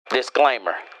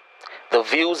Disclaimer. The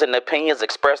views and opinions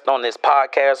expressed on this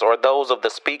podcast are those of the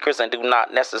speakers and do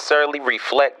not necessarily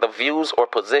reflect the views or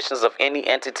positions of any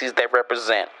entities they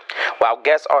represent. While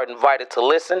guests are invited to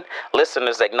listen,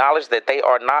 listeners acknowledge that they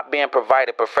are not being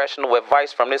provided professional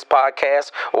advice from this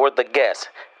podcast or the guests.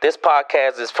 This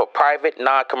podcast is for private,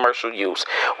 non-commercial use.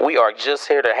 We are just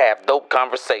here to have dope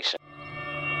conversation.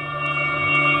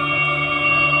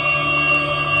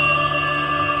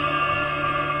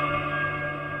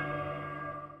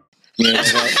 You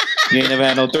ain't never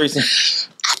had no threesome?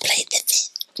 I played the fifth.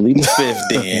 Plead the fifth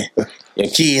then. Your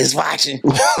kids watching.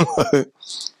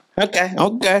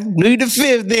 Okay. Plead the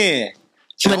fifth then.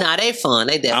 But nah, they fun.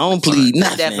 They definitely I don't plead fun.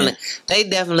 nothing. They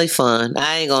definitely fun.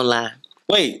 I ain't gonna lie.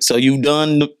 Wait, so you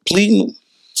done the pleading?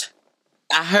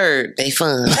 I heard they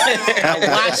fun.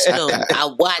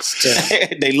 I watched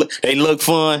them. They look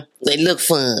fun. They look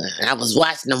fun. I was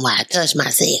watching them while I touched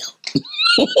myself.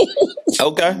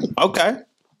 Okay.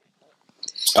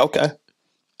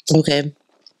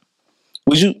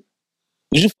 Would you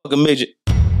fuck a midget?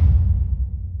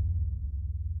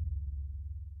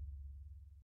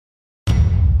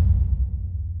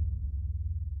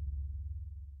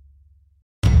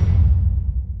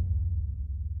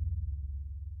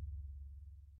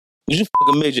 Would you fuck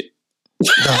a midget?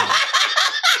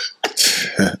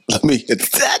 Let me hit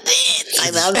that.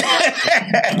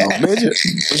 Midget?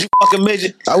 Would you fuck a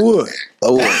midget? I would.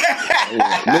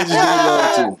 Midgets need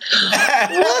love too.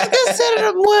 What's considered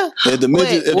a what? The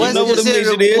midget, if you know what a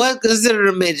midget is? What's considered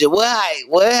a midget? What height?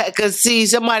 What? Because see,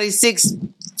 somebody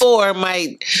 6'4"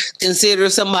 might consider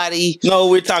somebody. No,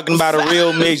 we're talking about a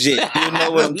real midget. You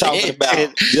know what I'm talking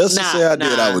about. Just to say I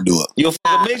did, I would do it. You'll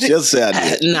fuck a midget? Just to say I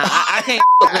did. Nah, I can't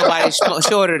fuck nobody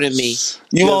shorter than me.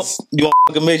 You won't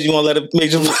fuck a midget? You won't let a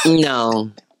midget?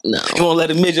 No. You won't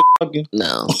let a midget fuck you?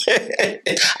 No.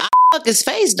 I fuck his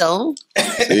face though.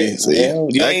 See,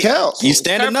 that counts. You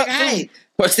standing Perfect up? height.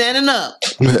 We're standing up.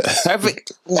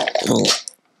 Perfect.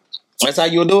 That's how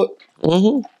you'll do it?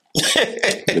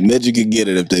 Mm-hmm. The midget can get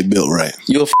it if they built right.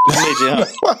 You'll fuck a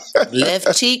midget, huh?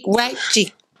 Left cheek, right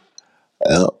cheek.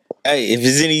 Yeah. Hey, if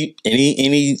there's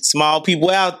any small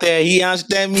people out there, he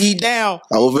understand me, he down.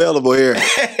 I'm available here.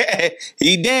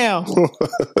 He down.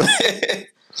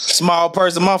 Small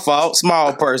person, my fault.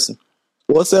 Small person.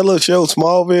 What's that little show,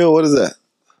 Smallville? What is that?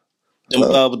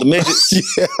 With the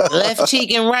midgets? Yeah. Left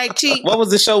cheek and right cheek. What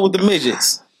was the show with the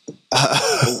midgets?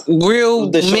 Real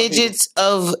The show midgets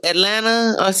of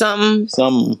Atlanta or something.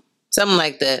 Something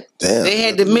like that. Damn, they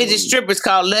had the midget strippers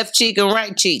called Left Cheek and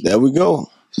Right Cheek. There we go.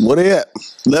 Where they at?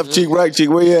 Left cheek, right cheek,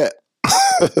 where you at?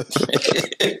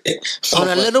 On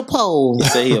a little pole. He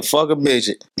said he'll fuck a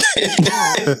midget.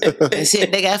 They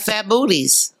said they got fat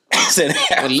booties. Said,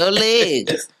 with little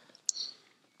legs.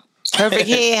 Perfect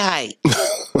head height.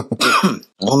 I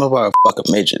don't know if I would fuck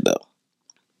a midget though.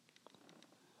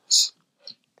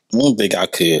 I don't think I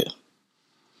could.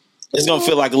 It's gonna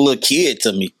feel like a little kid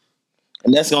to me.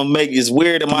 And that's gonna make it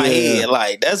weird in my head.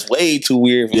 Like, that's way too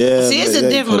weird for me. Yeah. See, it's a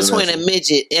difference between a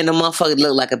midget and a motherfucker that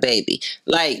look like a baby.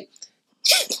 Like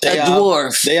a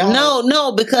dwarf.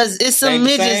 No, because it's some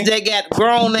midgets that got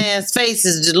grown ass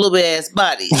faces, just little ass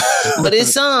bodies. But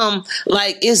it's some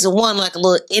like it's one like a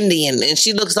little Indian, and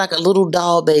she looks like a little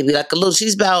doll baby, like a little.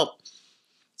 She's about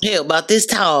this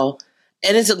tall,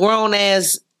 and it's a grown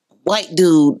ass white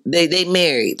dude. They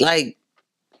married. Like,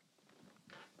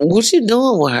 what you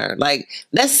doing with her? Like,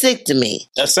 that's sick to me.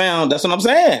 That's what I'm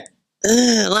saying.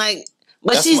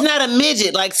 But that's she's not a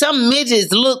midget. Like, some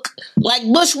midgets look like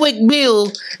Bushwick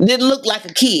Bill didn't look like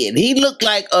a kid. He looked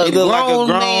like a grown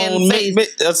man face.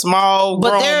 A small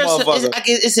grown motherfucker.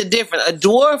 It's a different. A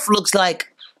dwarf looks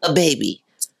like a baby,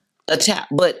 a child.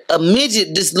 But a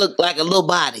midget just looked like a little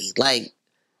body. Like,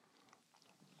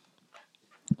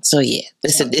 so yeah,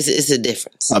 it's a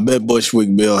difference. I bet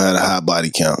Bushwick Bill had a high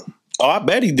body count. Oh, I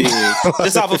bet he did.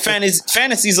 Just off of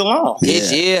fantasies alone.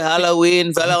 This year,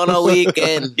 Halloween fell on a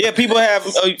weekend. Yeah, people have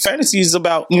fantasies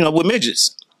about, with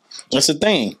midgets. That's the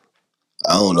thing.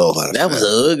 I don't know about that. Was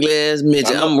an ugly ass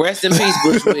midget. I'm rest in peace,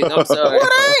 Bushwick. I'm sorry.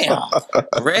 What I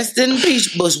am? Rest in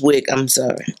peace, Bushwick. I'm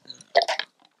sorry.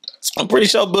 I'm pretty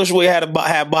sure Bushwick had a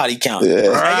body count.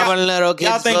 Yeah.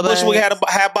 Y'all think Bushwick had a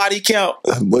high body count?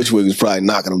 Bushwick was probably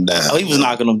knocking them down. Oh, he was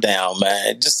knocking them down,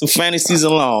 man. Just the fantasies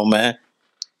alone, man.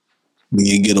 We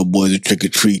can get a boys a trick or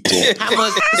treat. How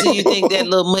much do you think that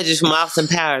little midget from Austin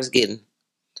Powers getting?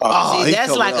 See,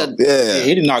 that's like he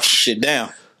didn't knock some shit down.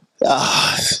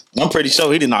 I'm pretty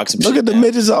sure he didn't knock some shit down. Look at the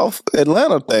midgets off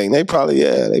Atlanta thing. They probably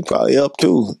up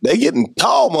too. They getting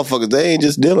tall motherfuckers. They ain't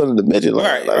just dealing with the midget.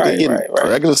 They getting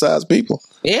regular sized people.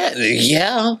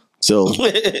 Yeah. So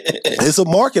it's a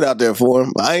market out there for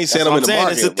them. I ain't saying I'm in the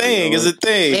market. It's a thing. It's a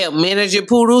thing. Yeah, manage your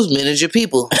poodles, manage your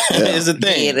people. It's a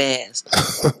thing. Dead ass.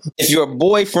 If your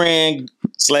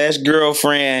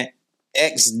boyfriend/girlfriend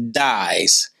ex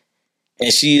dies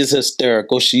and she is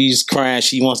hysterical, she's crying,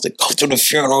 she wants to go to the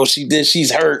funeral,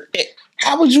 she's hurt.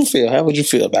 How would you feel? How would you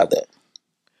feel about that?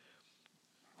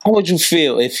 How would you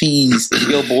feel if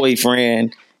your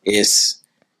boyfriend is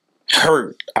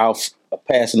hurt off a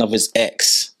passing of his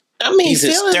ex? I mean, he's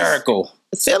hysterical.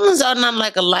 Feelings are not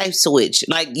like a life switch.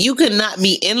 Like, you could not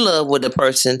be in love with a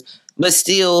person, but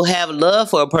still have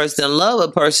love for a person and love a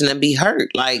person and be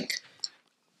hurt. Like,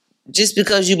 just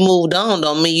because you moved on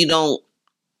don't mean you don't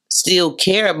still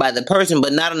care about the person,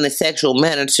 but not in a sexual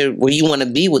manner to where you want to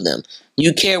be with them.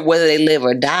 You care whether they live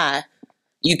or die.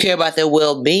 You care about their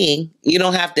well-being. You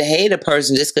don't have to hate a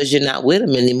person just because you're not with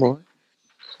them anymore.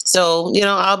 So,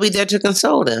 I'll be there to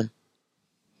console them.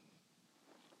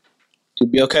 You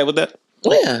be okay with that?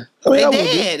 Yeah. They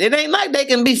dead. It ain't like they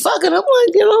can be fucking. I'm like,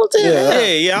 what I'm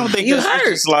saying? Yeah, I don't think you that's hurt.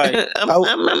 Just like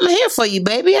I'm here for you,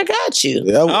 baby. I got you.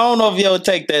 Yeah, I don't know if you'll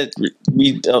take that,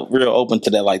 be real open to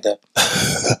that like that.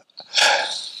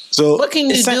 So what can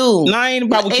you do? No, ain't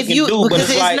about what you can do, because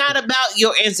it's like, not about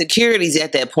your insecurities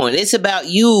at that point. It's about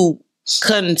you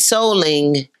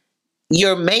consoling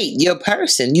your mate, your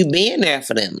person. You being there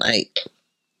for them. Like,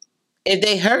 if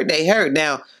they hurt, they hurt.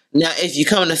 Now, if you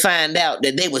come to find out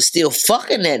that they were still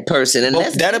fucking that person, and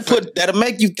that'll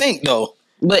make you think though.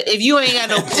 But if you ain't got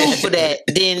no proof for that,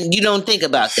 then you don't think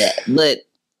about that. But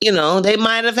they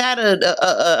might have had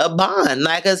a bond.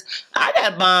 Like, cause I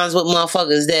got bonds with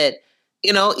motherfuckers that.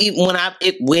 Even when I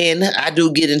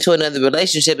do get into another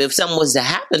relationship, if something was to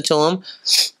happen to him,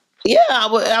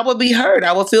 I would be hurt.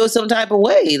 I would feel some type of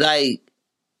way. Like,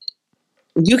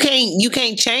 you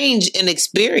can't change an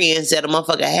experience that a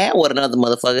motherfucker had with another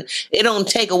motherfucker. It don't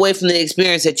take away from the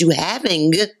experience that you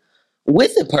having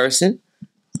with a person.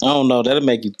 I don't know. That'll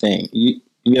make you think. You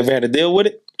ever had to deal with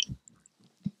it?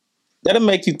 That'll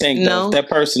make you think. No, that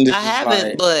person. I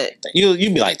haven't, but you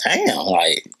be like, damn.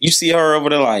 Like, you see her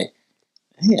over there, like.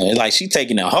 Yeah, like she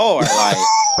taking it hard. Like,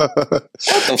 what the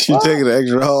fuck? She taking it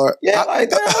extra hard. Yeah, like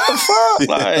that. What the fuck?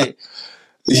 Like,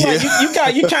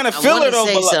 you kind of feel it though.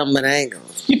 Say something, but I ain't gonna.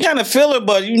 You kind of feel it,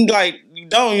 but you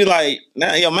don't. You like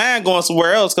now your mind going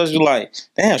somewhere else because you like,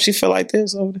 damn, she feel like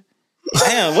this over there.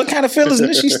 Damn, what kind of feelings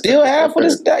does she still have for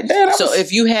this? Damn, so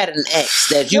if you had an ex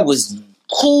that you was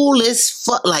cool as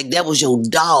fuck, like that was your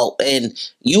dog, and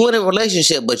you in a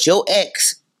relationship, but your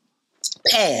ex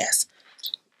passed.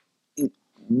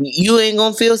 You ain't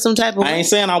gonna feel some type of way? I ain't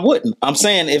saying I wouldn't. I'm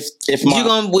saying if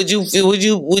my would you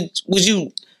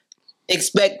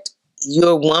expect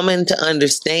your woman to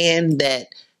understand that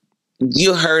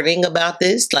you're hurting about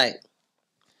this? Like,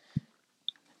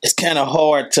 it's kind of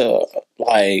hard to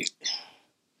like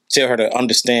tell her to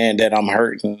understand that I'm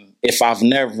hurting if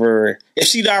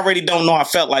she already don't know I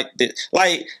felt like this.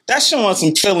 Like, that's showing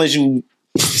some feelings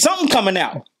something coming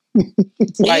out.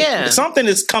 Like, something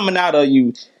is coming out of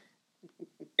you.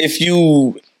 If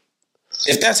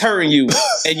that's hurting you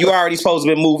and you already supposed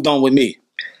to be moved on with me.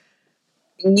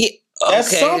 Yeah, okay.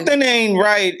 That's something ain't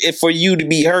right for you to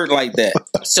be hurt like that.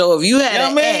 So if you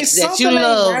had an ex that you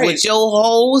love with your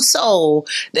whole soul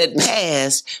that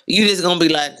passed, you just gonna be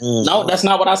like, no, that's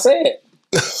not what I said.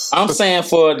 I'm saying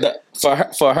for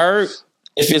her,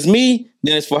 if it's me,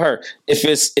 then it's for her. If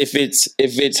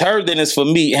it's her, then it's for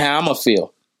me. How I'm gonna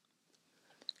feel.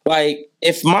 Like,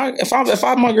 if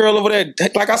I'm my girl over there,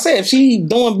 like I said, if she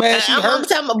doing bad, she hurt. I'm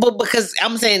talking about, because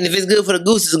I'm saying if it's good for the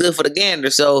goose, it's good for the gander.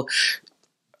 So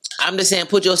I'm just saying,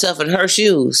 put yourself in her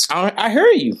shoes. I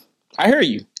hear you.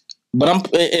 But I'm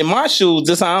in my shoes.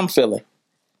 This is how I'm feeling.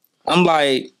 I'm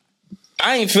like,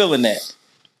 I ain't feeling that.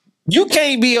 You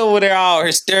can't be over there all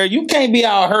hysterical. You can't be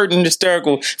all hurt and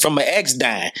hysterical from an ex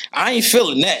dying. I ain't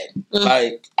feeling that.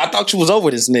 Like, I thought you was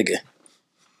over this nigga.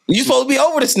 You supposed to be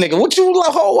over this nigga. What you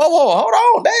like? Whoa, hold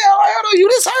on. Damn, I know you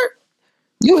this hurt.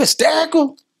 You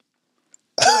hysterical.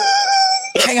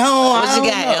 Hang on. What you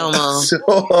got, Elmo? So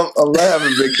I'm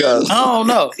laughing because I don't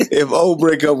know. If O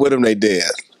break up with him, they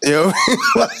dead. You know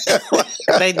what I mean?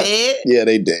 They dead? Yeah,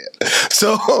 they dead.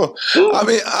 So I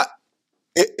mean,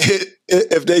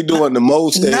 if they doing the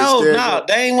most, no, that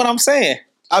ain't what I'm saying.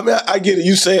 I mean, I get it.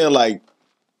 You saying like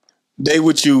they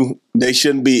with you, they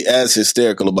shouldn't be as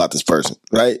hysterical about this person,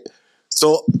 right?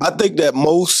 So I think that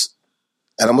most,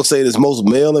 and I'm gonna say this, most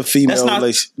male and female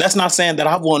relations. That's not saying that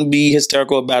I wouldn't be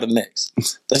hysterical about it next.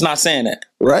 That's not saying that,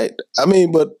 right? I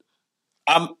mean, but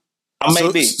I'm I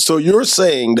may be. So you're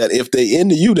saying that if they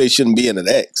into you, they shouldn't be into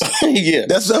the ex. Yeah.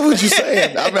 That's not what you're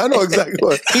saying. I mean, I know exactly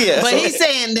what. Yeah. But he's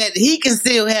saying that he can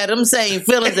still have them same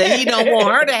feelings that he don't want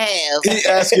her to have. He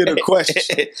asking a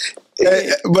question.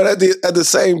 But at the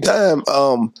same time,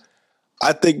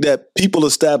 I think that people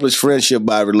establish friendship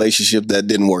by a relationship that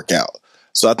didn't work out.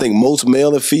 So I think most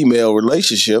male and female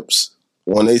relationships,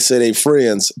 when they say they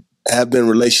friends, have been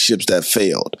relationships that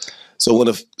failed. So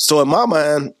in my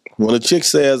mind, when a chick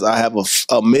says I have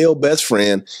a male best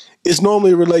friend, it's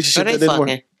normally a relationship that didn't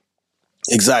work.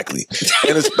 Exactly,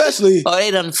 and especially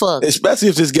they done fuck. Especially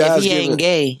if this guy's giving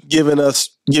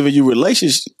you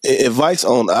relationship advice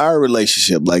on our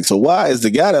relationship. Like, so why is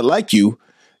the guy that like you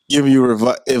giving you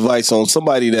advice on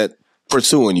somebody that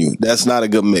pursuing you? That's not a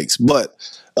good mix. But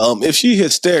if she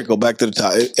hysterical, back to the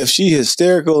top. If she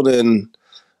hysterical, then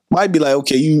might be like,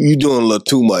 okay, you doing a little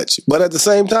too much. But at the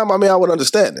same time, I mean, I would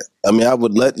understand it. I mean, I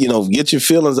would get your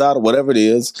feelings out or whatever it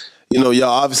is. Y'all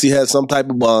obviously had some type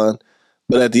of bond.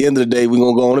 But at the end of the day, we're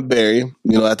going to go on and bury him,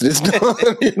 after this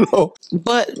done,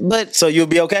 But so you'll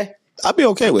be okay? I'll be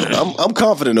okay with it. I'm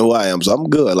confident in who I am, so I'm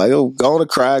good. Like, go on and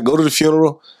cry, go to the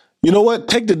funeral. You know what?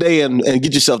 Take the day and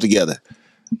get yourself together.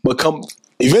 But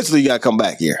eventually you got to come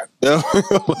back here.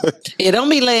 Yeah, don't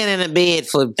be laying in a bed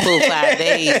for 4-5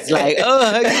 days. Like,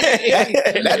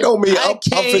 that don't mean I'm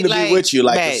finna be with you.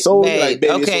 Like, babe, the soul, babe, like,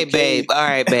 baby, okay, babe. All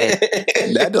right, babe.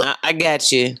 I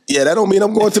got you. Yeah, that don't mean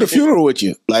I'm going to the funeral with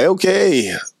you. Like,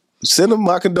 okay, send them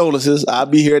my condolences. I'll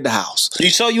be here at the house. You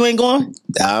sure you ain't going?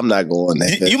 Nah, I'm not going.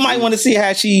 You might want to see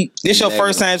how this your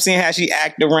first time seeing how she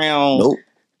act around. Nope.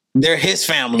 They're his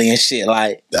family and shit.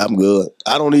 Like, I'm good.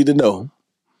 I don't need to know.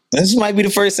 This might be the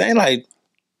first thing. Like,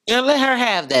 let her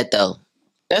have that though.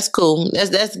 That's cool.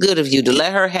 That's good of you to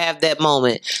let her have that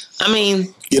moment. I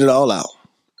mean, get it all out.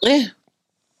 Yeah,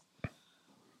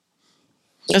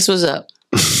 that's what's up.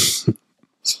 I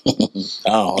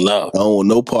don't know. I don't want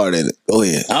no part in it. Go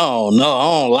ahead. I don't know. I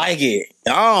don't like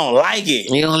it.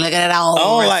 You don't like it at all. I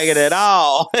don't like it at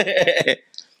all.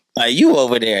 Like, you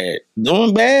over there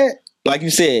doing bad. Like you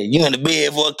said, you in the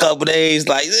bed for a couple days.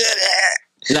 Like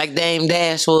Dame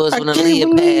Dash was when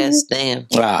Aleah passed. Damn.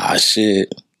 Ah,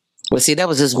 shit. But see, that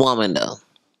was his woman, though.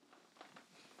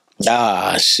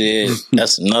 Ah, shit.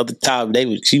 That's another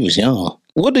topic. She was young.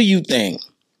 What do you think?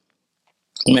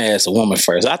 Let me ask a woman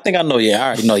first. I think I know I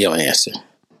already know your answer.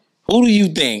 Who do you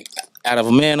think, out of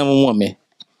a man and a woman,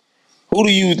 who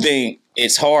do you think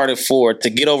it's harder for to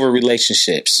get over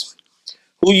relationships?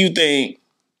 Who you think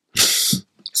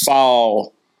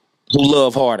who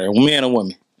love harder, man or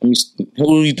woman? Who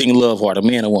do you think love harder,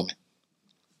 man or woman?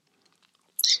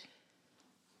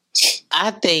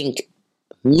 I think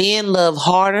men love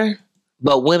harder,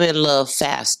 but women love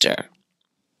faster.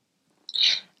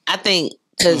 I think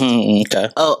because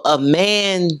a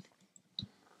man,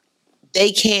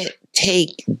 they can't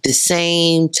take the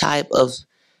same type of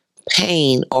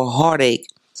pain or heartache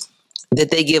that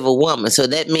they give a woman. So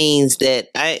that means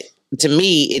that to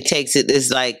me, it takes it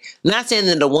as like, not saying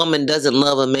that a woman doesn't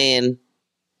love a man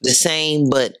the same,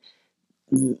 but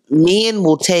men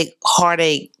will take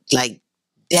heartache like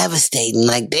devastating.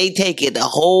 Like, they take it a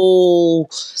whole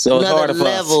another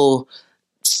level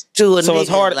to a nigga. It's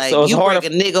hard, like, so it's break a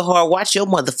nigga heart, watch your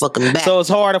motherfucking back. So it's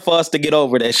harder for us to get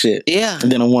over that shit. Yeah.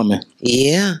 Than a woman.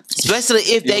 Yeah. Especially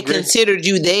if they considered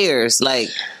you theirs. Like,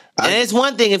 and it's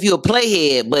one thing if you're a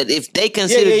playhead, but if they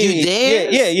considered you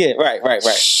theirs. Yeah. Right.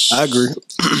 I agree.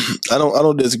 I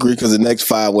don't disagree, because the next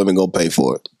 5 women gonna pay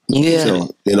for it. Yeah. So,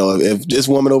 if this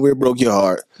woman over here broke your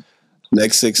heart,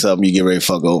 next 6 of them you get ready to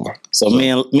fuck over. So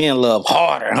men love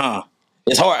harder, huh?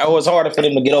 It's hard. It's harder for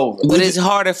them to get over. But it's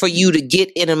harder for you to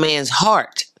get in a man's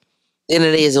heart than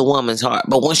it is a woman's heart.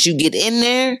 But once you get in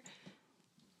there,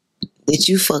 that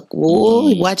you fuck,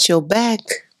 watch your back.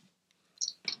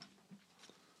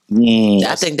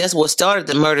 I think that's what started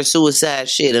the murder-suicide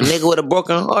shit. A nigga with a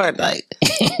broken heart, like,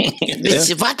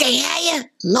 bitch, if I can't have you,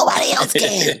 nobody else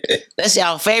can. That's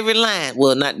y'all favorite line.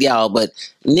 Well, not y'all, but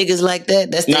niggas like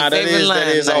that, that's their favorite line.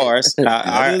 That is ours.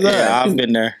 I've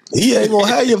been there. He ain't gonna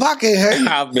have you if I can't have you.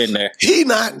 I've been there. He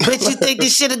not. Bitch, you think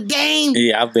this shit a game?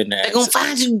 Yeah, I've been there. They're gonna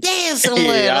find you dead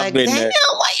somewhere. Yeah, I've been damn, there.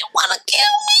 Why you wanna kill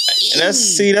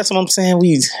me? That's what I'm saying.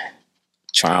 We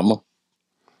trauma.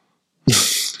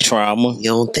 You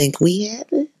don't think we had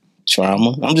it?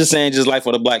 Trauma. I'm just saying, just like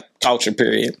for the black culture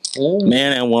period.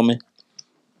 Man and woman.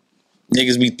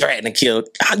 Niggas be threatening to kill.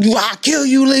 I'll kill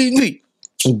you, leave me.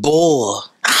 Boy.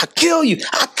 I'll kill you.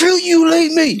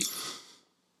 Leave me.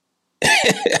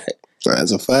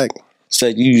 That's a fact. So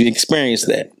you experienced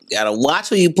that. Gotta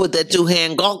watch when you put that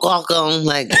 2-hand gawk on.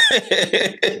 Like, yeah,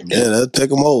 that'll take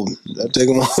them over. Stick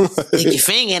your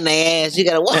finger in their ass. You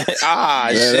gotta watch.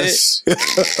 Shit.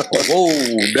 Whoa,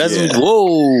 that's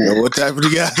whoa. Yeah, what type of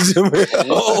guys?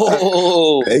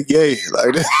 Whoa, they gay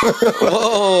like that.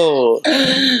 Whoa,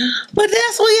 but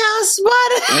that's what y'all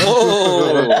spotted.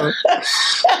 Whoa.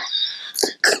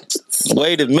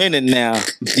 Wait a minute now.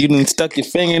 You done stuck your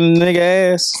finger in the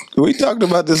nigga ass? We talked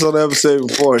about this on the episode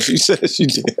before. She said she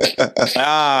did.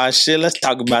 Shit. Let's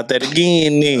talk about that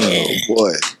again then. Oh,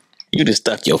 boy. You just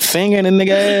stuck your finger in the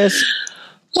nigga ass?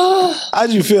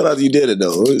 How'd you feel after you did it,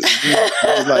 though? You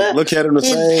like, look at him the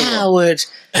same? Empowered.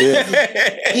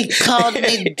 Yeah. He called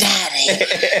me daddy.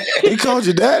 He called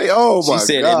you daddy? Oh, my God. She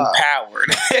said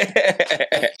empowered.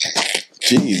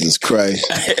 Jesus Christ.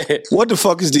 What the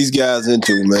fuck is these guys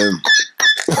into, man?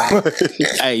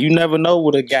 Hey, you never know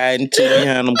what a guy into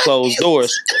behind them closed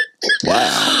doors.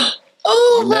 Wow.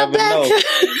 Oh, you my never back. know.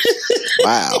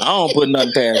 Wow. I don't put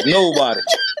nothing past nobody.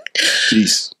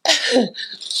 Jeez.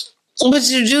 But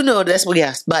you do know that's where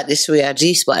y'all spot this, where y'all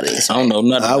G spot is. I don't know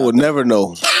nothing. I would never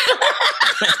know.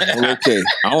 Okay.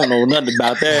 I don't know nothing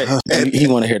about that. He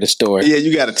want to hear the story. Yeah,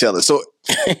 you got to tell it. So,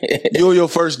 you on your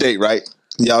first date, right?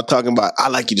 Y'all talking about, I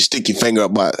like you to stick your finger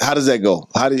up my... How does that go?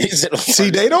 How do you...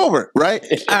 See, date over, right?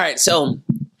 All right, so...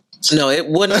 No, it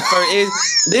wouldn't.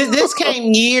 This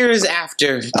came years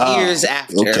after. Years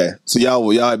after. Okay, so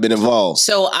y'all have been involved.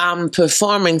 So I'm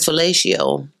performing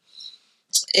fellatio,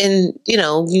 and you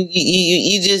know,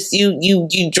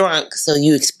 you drunk, so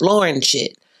you exploring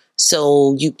shit.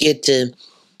 So you get to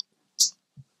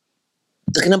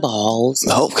look in the balls,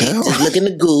 okay, look in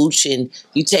the gooch, and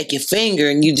you take your finger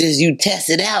and you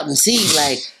test it out and see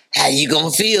like. How you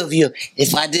gonna feel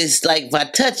if I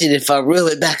touch it, if I reel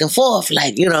it back and forth,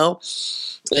 like, you know,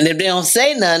 and if they don't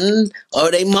say nothing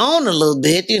or they moan a little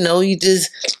bit, you know, you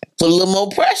just put a little more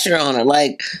pressure on it.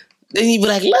 Like, then you be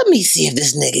like, let me see if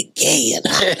this nigga gay or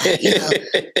not. Like, you know,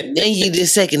 then you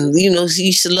just second, you know,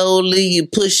 you slowly, you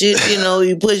push it,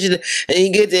 and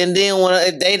you get there, and then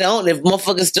if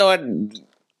motherfuckers start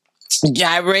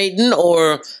gyrating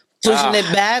or pushing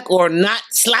it back or not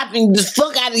slapping the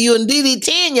fuck out of you and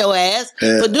DDTing your ass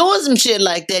for doing some shit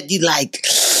like that, you like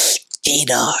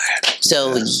gaydar.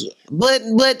 So, but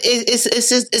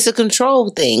it's a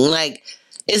control thing. Like,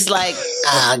 it's like,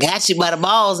 I got you by the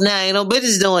balls now. Ain't no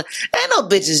bitches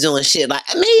doing shit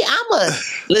like me.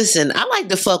 Listen, I like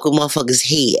to fuck with motherfuckers'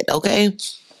 head, okay?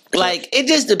 Like, it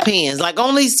just depends. Like,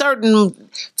 only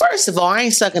first of all, I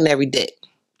ain't sucking every dick.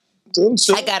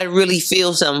 I gotta really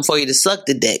feel something for you to suck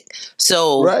the dick.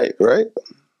 So right.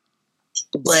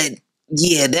 But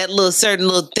yeah, that certain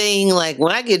little thing, like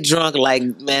when I get drunk, like,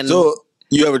 man. So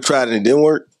you ever tried and it didn't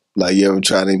work? Like, you ever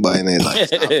tried anybody and they like,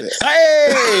 stop it?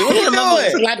 Hey, what you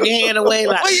doing? Slap your hand away,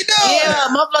 like, what you doing? Yeah,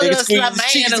 motherfucker gonna slap my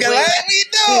hand away. Like, what you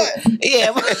doing? Yeah,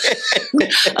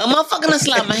 a motherfucker gonna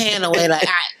slap my hand away, like,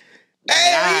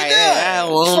 hey,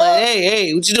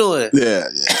 what you doing? Yeah.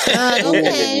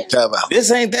 Okay. This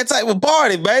ain't that type of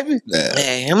party, baby.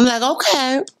 Yeah. I'm like,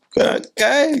 okay. I'm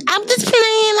just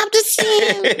playing. I'm just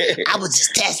saying. I was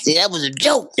just testing. That was a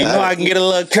joke. You know I can get a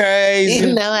little crazy. I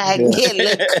can get a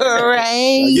little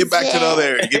crazy. Get back to the other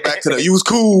area. Get back to the. You was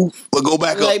cool, but go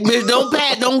back up. Like, bitch,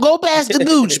 don't go past the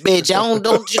gooch, bitch. Don't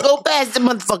you go past the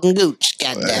motherfucking gooch.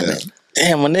 God damn it.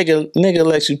 Damn, a nigga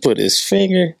lets you put your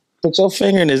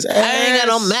finger in his ass. I ain't got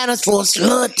no manners for a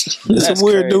slut. There's some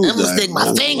weird dudes. I'm gonna stick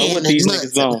my finger in his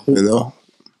butt.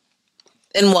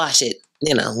 And wash it.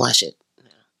 Wash it.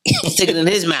 Stick it in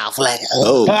his mouth like.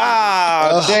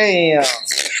 Damn.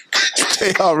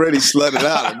 They already slutted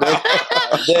out.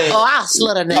 I'll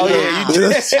slut a nigga out.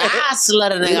 I'll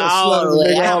slut a nigga all the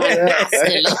way out.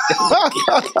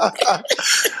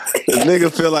 The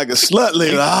nigga feel like a slut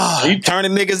later. You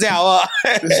turning niggas out.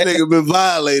 This nigga been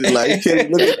violated. Like,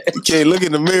 you can't look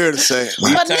in the mirror the same.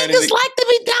 But niggas like to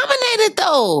be dominated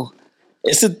though.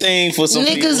 It's a thing for some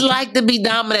niggas people. like to be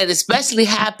dominated, especially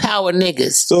high power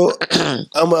niggas. So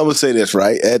I'm gonna say this,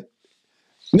 right?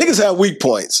 Niggas have weak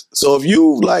points. So if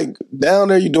you like down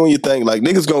there, you doing your thing, like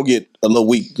niggas gonna get a little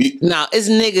weak. No, it's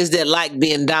niggas that like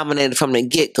being dominated from the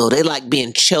get go. They like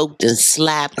being choked and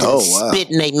slapped and spit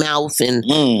in their mouth and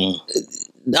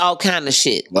all kind of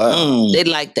shit. Wow. They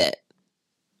like that.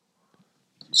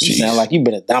 You sound like you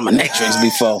been a dominatrix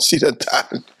before. She done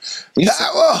died.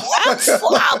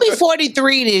 I'll be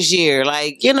 43 this year.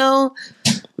 Like,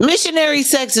 missionary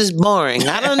sex is boring.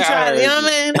 I done tried, you know what I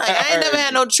mean? Like, I ain't never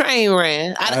had no train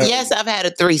ran. Yes, I've had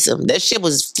a threesome. That shit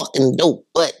was fucking dope,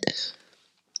 but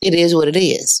it is what it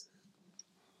is.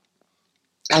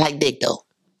 I like dick, though.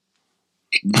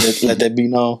 Let that be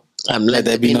known. Let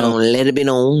that be known. Let it be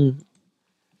known.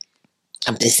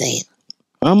 I'm just saying.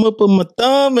 I'm gonna put my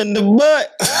thumb in the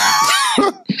butt.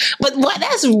 But what?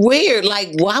 That's weird. Like,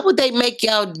 why would they make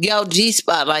y'all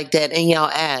G-spot like that in y'all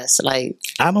ass? Like,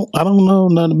 I don't know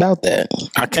nothing about that.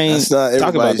 I can't. That's not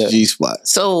talk about that. G-spot.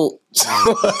 So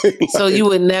you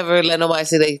would never let nobody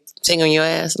say they ting on your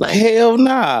ass? Like, hell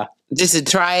nah. Just to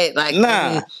try it? Like, nah.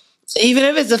 I mean, even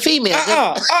if it's a female.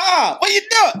 What you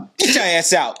doing? Get your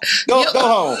ass out. Go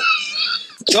home.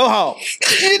 Go home.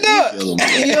 You do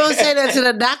it. You don't say that to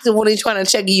the doctor when he's trying to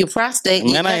check your prostate.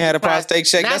 Man, I ain't had a prostate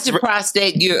check. That's your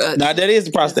prostate. Nah, that is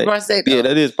the prostate. Yeah,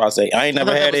 that is prostate. I ain't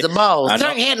never had it. The balls.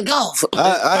 Turn your head and go.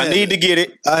 I need to get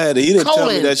it. I had it. He didn't tell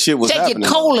me that shit was happening.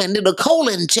 Check your colon. Do the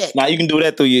colon check. Now you can do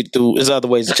that through. There's other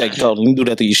ways to check your colon. You can do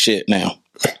that through your shit now.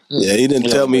 Yeah, he didn't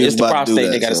tell me it's the about prostate. To do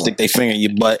that, they got to stick their finger in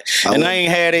your butt, and I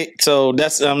ain't had it, so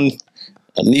that's I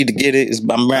need to get it.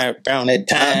 I'm around that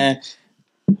time.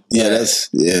 Yeah,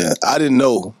 I didn't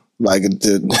know. Like,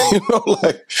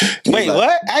 wait,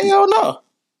 what? I don't know.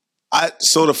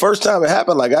 So the first time it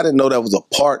happened, like, I didn't know that was a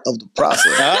part of the process.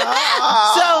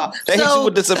 They hit you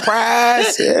with the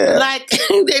surprise. Yeah. Like,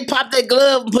 they pop their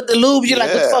glove and put the lube. You're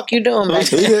like, what the fuck you doing, man?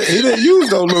 He didn't use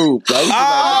no lube. Like,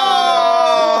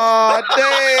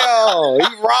 damn. He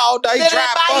raw. He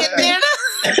dry fucked him.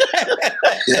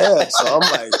 Yeah, so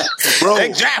I'm like, bro.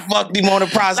 They dry fucked him on the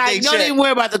prostate check. Don't even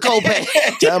worry about the copay.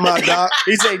 Time out, doc.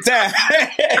 He say time.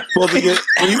 We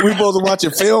supposed to watch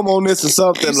a film on this or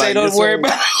something. He say don't worry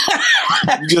about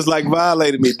you just like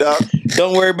violated me, doc.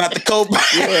 Don't worry about the copay.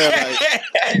 Yeah,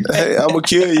 like, hey, I'm gonna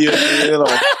kill you. You know,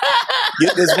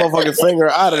 get this motherfucking finger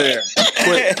out of there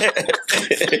quick.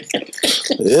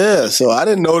 Yeah, so I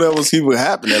didn't know that was even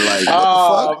happening. Like,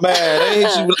 what the fuck? Man, they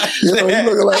hit you. You know, you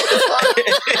looking like,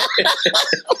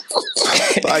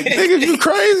 like, nigga, you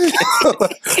crazy?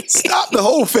 Stop the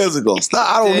whole physical. Stop.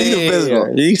 I don't need a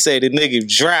physical. You say the nigga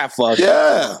dry fuck.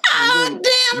 Yeah. Oh,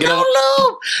 damn, no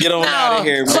lube. Get on out of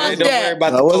here, man. Fuck Don't worry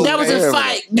about the that was a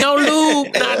fight. No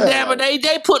lube. Not damn it.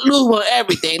 They put lube on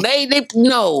everything.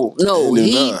 No.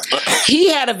 He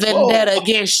had a vendetta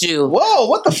against you. Whoa,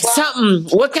 what the fuck? Something.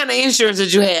 What kind of insurance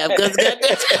did you have?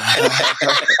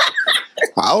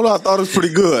 I don't know. I thought it was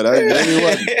pretty good.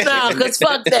 No, because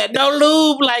fuck that. No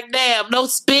lube, like damn. No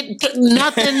spit,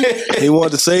 nothing. He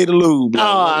wanted to say the lube.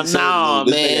 Oh, no,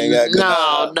 man.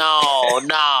 No.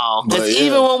 Because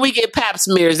even when we get pap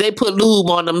smears, they put lube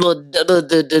on them little duck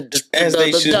lips.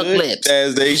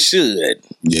 As they should.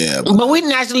 Yeah. But we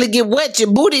naturally get wet.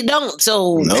 Your booty don't.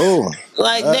 So, no.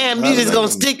 Like, damn, you just gonna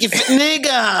stick your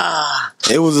nigga.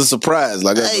 It was a surprise.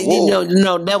 Like,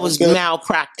 no, that was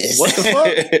malpractice. What the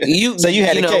fuck? So you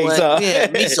had a case, huh? Yeah,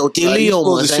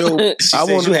 mesothelioma. I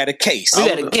want you had a case. You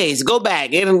had a case. Go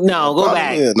back. Go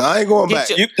back. Yeah, no, I ain't going back.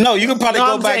 You can probably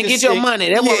go back and get your money.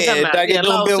 That's what I'm talking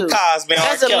about. Bill Cosby.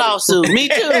 That's a lawsuit. Me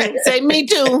too. Say me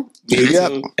too.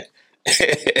 Yep.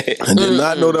 I did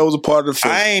not know that was a part of the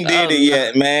film. I ain't did it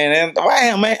yet, man.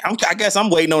 Man, I guess I'm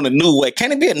waiting on a new way.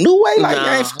 Can it be a new way? Like,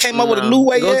 I ain't came up with a new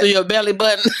way Go yet? through your belly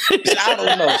button. I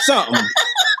don't know. Something.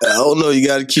 I don't know. You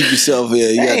got to keep yourself here.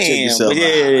 You got to check yourself out.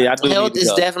 Yeah, I do. Health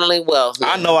is definitely wealth.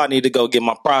 I know I need to go get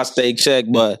my prostate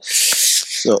checked, but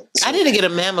I need to get a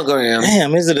mammogram.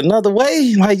 Damn, is it another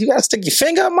way? Like, you got to stick your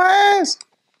finger up my ass?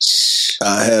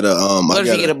 I had a What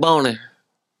if you get a boner?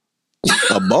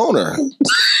 A boner?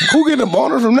 Who getting a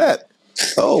boner from that?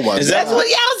 Oh my God! That's what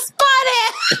y'all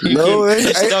spotted. No,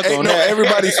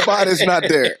 everybody's spot is not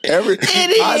there.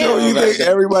 I know you think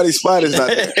everybody's spot is not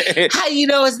there. How you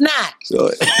know it's not? So,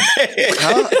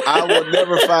 I will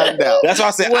never find out. That's why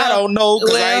I said I don't know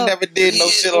because I ain't never did no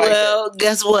shit like that. Well,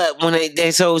 guess what? When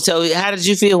they so how did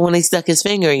you feel when he stuck his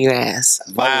finger in your ass?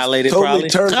 Violated, totally probably.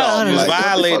 Turned off. Like,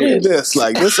 violated. This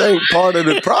ain't part of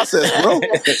the process, bro.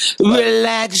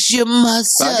 Relax your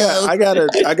muscles. I got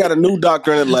a new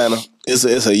doctor in Atlanta.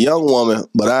 It's a young woman,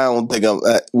 but I don't think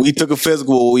we took a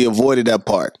physical. We avoided that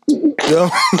part. You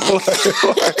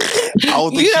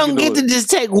don't get to just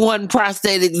take one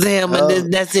prostate exam and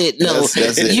then that's it. No,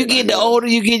 that's it. You get the older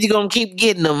you get, you're gonna keep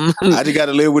getting them. I just got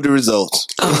to live with the results.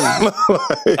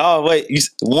 Oh wait, you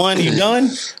done?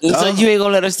 So you ain't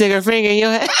gonna let her stick her finger in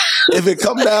your head? If it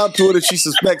come down to it, if she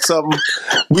suspects something,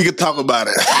 we could talk about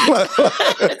it.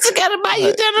 She gotta buy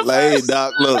you dinner like, first. Hey,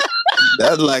 doc, look,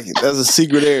 that's a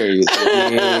secret area.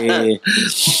 Yeah,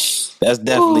 that's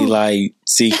definitely like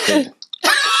secret.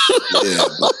 Yeah,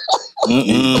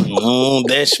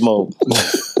 that smoke.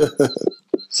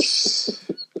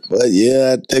 But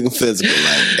yeah, I take a physical.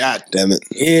 Like, God damn it.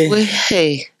 Yeah. Well,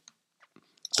 hey,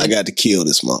 I got to kill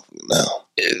this motherfucker now.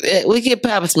 We get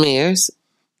pap smears.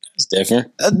 It's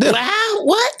different. That's different. Wow,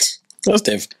 what? That's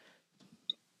different.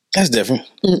 That's different.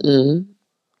 Mm-mm.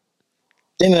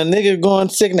 Then a nigga going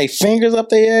sticking their fingers up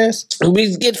their ass.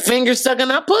 We get fingers stuck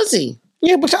in our pussy.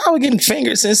 Yeah, but y'all were getting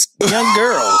fingers since young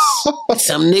girls.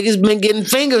 Some niggas been getting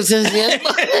fingers since young.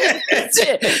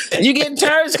 You getting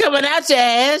turds coming out your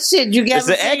ass. Shit, you got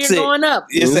a finger going up.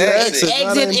 It's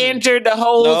exit entered the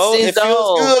hole. No, it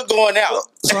feels good going out.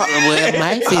 Well, it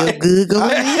might feel good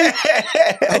going in.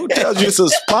 Who tells you it's a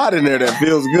spot in there that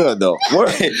feels good though?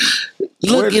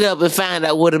 Look it up and find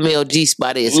out what a male G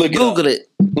spot is. Google it.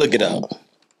 Look it up.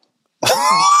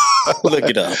 Look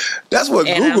it up. That's what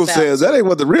Google says. That ain't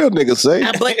what the real niggas say.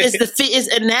 But it's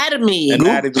anatomy.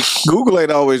 Google ain't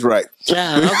always right. Okay.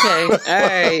 All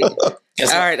right.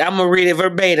 All right. I'm gonna read it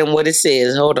verbatim what it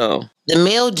says. Hold on. The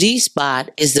male G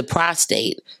spot is the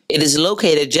prostate. It is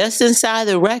located just inside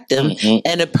the rectum,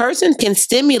 and a person can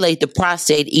stimulate the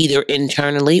prostate either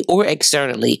internally or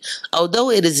externally.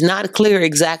 Although it is not clear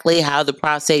exactly how the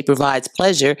prostate provides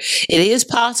pleasure, it is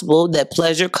possible that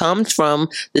pleasure comes from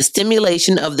the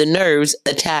stimulation of the nerves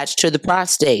attached to the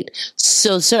prostate.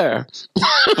 So, sir,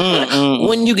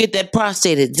 when you get that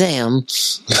prostate exam,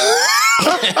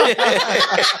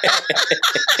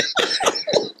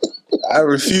 I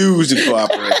refuse to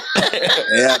cooperate.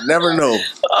 Yeah, I never know.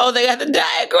 Oh, they got the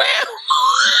diagram.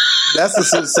 That's a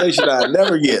sensation I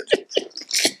never get.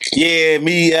 Yeah,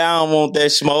 me, I don't want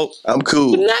that smoke. I'm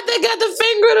cool. Not they got the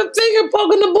finger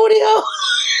poking the booty hole.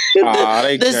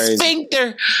 They the crazy.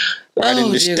 Sphincter. Right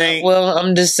in the stink. Well,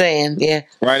 I'm just saying, yeah.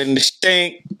 Right in the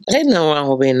stink. Ain't nothing wrong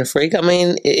with being a freak. I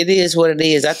mean, it is what it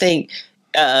is. I think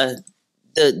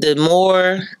the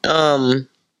more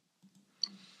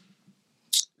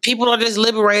people are just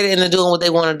liberated and they're doing what they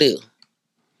want to do.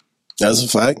 That's a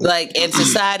fact. Like, and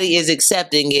society is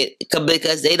accepting it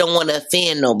because they don't want to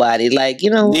offend nobody. Like, you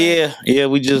know. Yeah.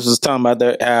 We just was talking about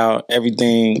that. How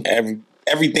everything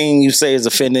you say is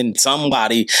offending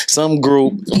somebody, some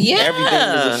group. Yeah, everything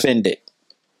is offended.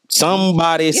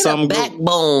 Somebody, some group.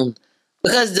 Backbone,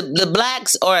 because the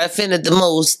blacks are offended the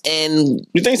most, and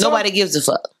you think nobody gives a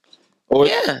fuck. Or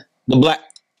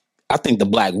I think the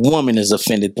black woman is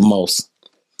offended the most.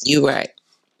 You're right.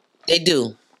 They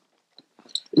do.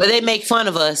 But they make fun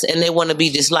of us and they want to be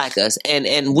just like us.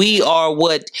 And we are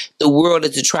what the world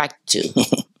is attracted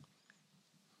to.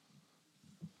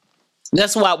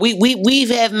 That's why we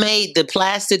have made the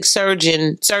plastic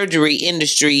surgery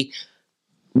industry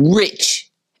rich.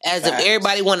 As if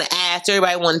everybody want an ass,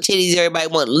 everybody want titties, everybody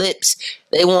want lips.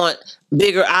 They want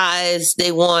bigger eyes.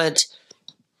 They want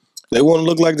to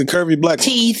look like the curvy black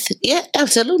teeth. Yeah,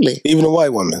 absolutely. Even a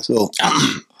white woman. So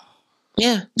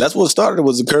yeah, that's what started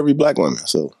was the curvy black women.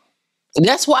 So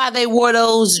that's why they wore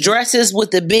those dresses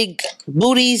with the big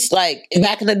booties, like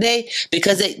back in the day,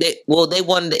 because they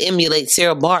wanted to emulate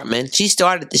Sarah Baartman. She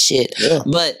started the shit,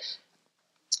 but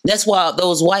that's why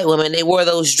those white women, they wore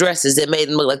those dresses that made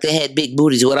them look like they had big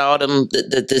booties with all them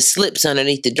the slips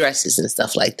underneath the dresses and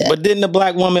stuff like that. But didn't the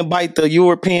black woman bite the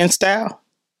European style?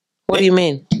 What do you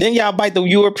mean? Didn't y'all bite the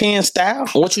European style?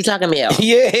 What you talking about?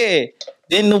 Yeah.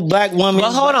 Didn't the black woman?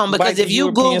 Well, hold on, because if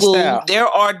you Google, there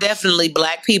are definitely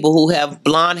black people who have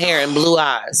blonde hair and blue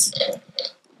eyes.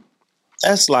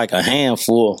 That's like a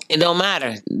handful. It don't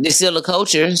matter. It's still a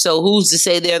culture. So who's to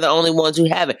say they're the only ones who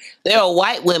have it? There are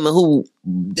white women who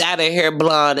dye their hair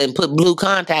blonde and put blue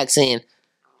contacts in.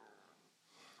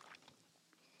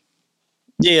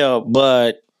 Yeah,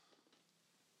 but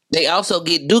they also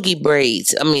get dookie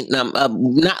braids. I mean,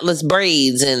 knotless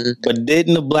braids and. But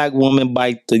didn't the black woman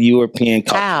bite the European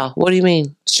culture? How? What do you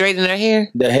mean? Straighten her hair?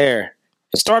 The hair.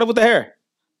 It started with the hair.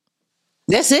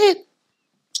 That's it.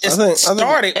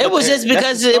 It was just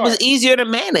because it was easier to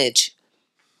manage.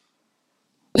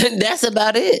 That's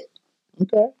about it.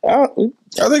 Okay. I think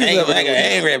it's like an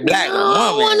angry black woman. I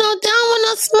don't want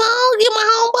no smoke. Get my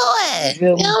homeboy. You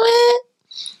know what I mean?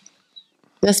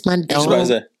 That's my dog.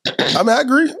 I mean, I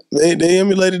agree. They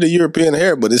emulated the European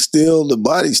hair, but it's still the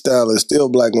body style is still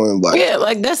black women body. Yeah,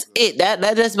 like that's it.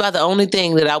 That's about the only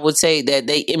thing that I would say that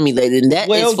they emulated, and that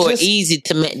is for easy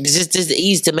to just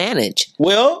easy to manage.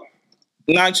 Well,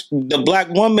 not the black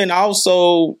woman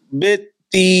also bit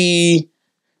the.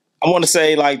 I want to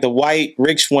say like the white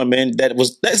rich woman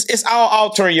it's all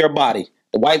altering your body.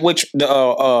 The white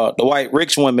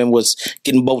rich woman was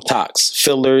getting Botox,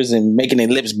 fillers, and making their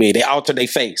lips big. They alter their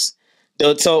face.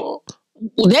 So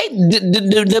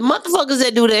the motherfuckers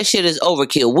that do that shit is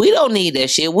overkill. We don't need that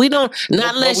shit. We don't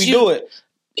unless we do it.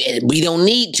 We don't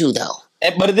need to though.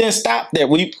 But it didn't stop there.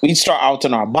 We start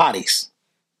altering our bodies.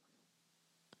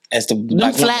 As the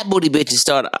flat booty bitches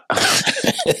start.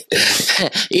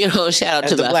 Shout out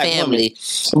to my family.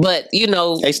 Women. But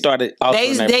they started.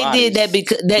 They did that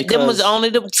because them was only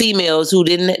the females who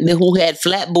had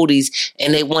flat booties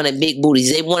and they wanted big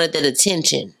booties. They wanted that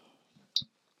attention.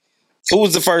 Who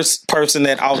was the first person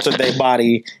that altered their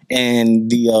body and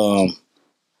the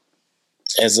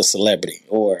as a celebrity?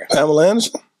 Or Pamela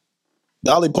Anderson,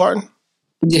 Dolly Parton.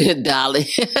 Yeah, Dolly.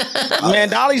 Man,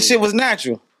 Dolly's shit was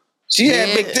natural. She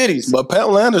had big titties. But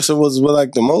Pamela Anderson was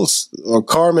like the most, or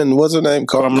Carmen, what's her name?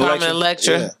 Carmen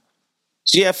Electra. Yeah.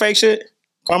 She had fake shit?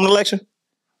 Carmen Electra?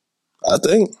 I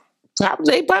think.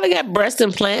 They probably got breast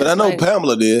implants. But I know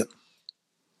Pamela did.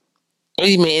 What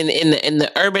do you mean in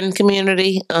the urban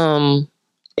community?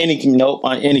 Any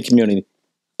community.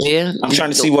 Yeah. I'm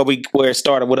trying to see where it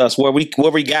started with us, where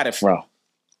we got it from.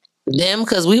 Them,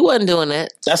 because we wasn't doing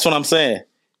that. That's what I'm saying.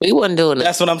 We wasn't doing that.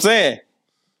 That's what I'm saying.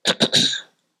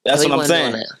 That's what I'm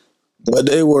saying. But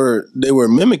they were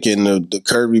mimicking the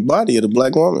curvy body of the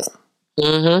black woman.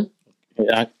 Mm-hmm.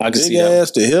 Yeah, I can see that. Big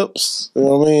ass, that. the hips. You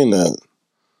know what I mean?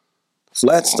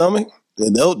 Flat stomach.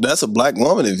 That's a black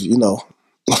woman. If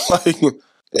like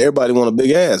everybody want a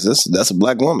big ass. That's a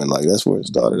black woman. Like that's where it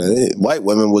started. White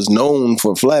women was known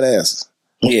for flat asses.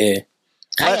 Yeah.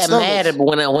 I got mad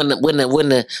when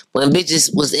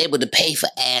bitches was able to pay for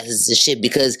asses and shit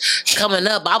because coming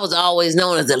up I was always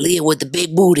known as Aleah with the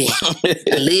big booty.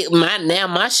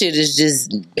 My shit is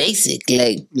just basic.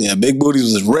 Like big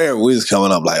booties was rare. We was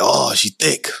coming up like, oh, she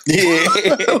thick. Yeah,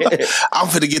 I'm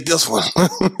finna get this one.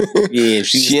 Yeah,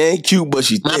 she ain't cute, but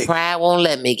she thick. My pride won't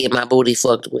let me get my booty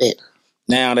fucked with.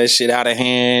 Now that shit out of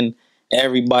hand.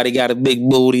 Everybody got a big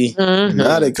booty. Mm-hmm.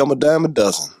 Now they come a dime a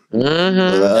dozen.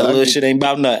 Mm-hmm. That little shit ain't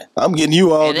about nothing. I'm getting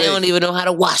you all and day. They don't even know how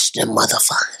to wash them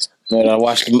motherfuckers. I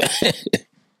wash them.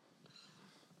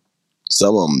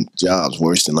 Some of them jobs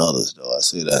worse than others, though. I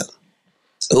see that.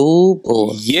 Ooh,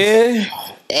 boy. Yeah.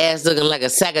 Ass looking like a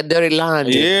sack of dirty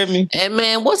laundry. Yeah, me. And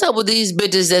man, what's up with these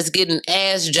bitches that's getting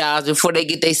ass jobs before they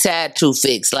get their side tooth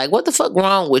fixed? Like, what the fuck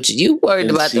wrong with you? You worried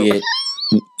about the...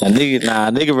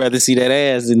 nigga rather see that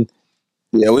ass than...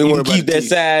 Yeah, we want to keep that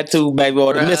side tooth, baby,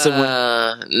 or the missing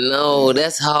one. No,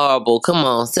 that's horrible. Come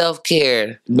on,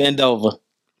 self-care. Bend over.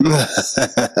 Put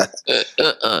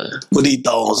these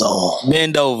thongs on.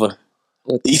 Bend over.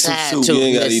 Eat some soup. You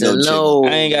ain't got to eat no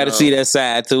chicken. I ain't got to see that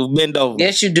side tooth. Bend over.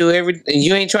 Yes, you do.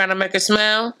 You ain't trying to make her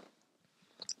smile?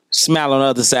 Smile on the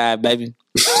other side, baby.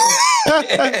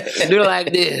 Do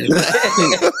like this.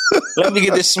 Let me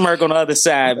get this smirk on the other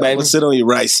side, baby. Sit on your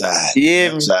right side. Yeah.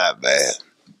 Left side, man.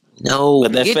 No.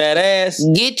 With that fat ass.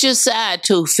 Get your side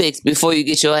tooth fixed before you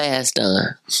get your ass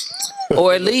done.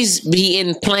 Or at least be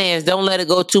in plans. Don't let it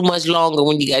go too much longer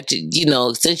when you got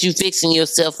to, since you fixing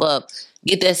yourself up,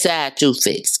 get that side tooth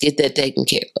fixed. Get that taken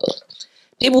care of.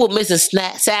 People with missing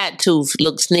side tooth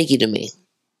look sneaky to me.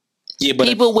 Yeah, but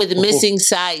people with missing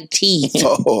side teeth.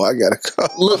 Oh, I gotta go.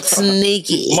 Look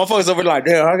sneaky. Motherfuckers over like,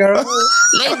 damn, I gotta.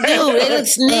 They do. They look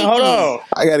sneaky. Hold on.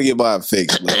 I gotta get mine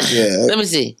fixed. Yeah. Let me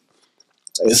see.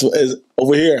 It's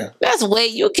over here. That's way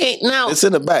you can't now. It's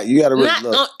in the back. You gotta really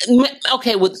look.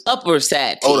 Okay, with upper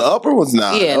side teeth. Oh, the upper ones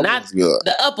now. Yeah, not good.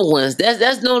 The upper ones.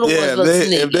 That's no the ones look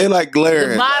sneaky. If they like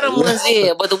glaring. The bottom ones,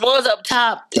 yeah, but the ones up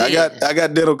top. Yeah. I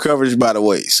got dental coverage by the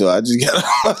way, so I just got.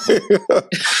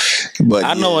 But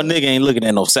I know a nigga ain't looking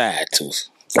at no side tooth.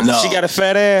 No, she got a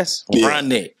fat ass.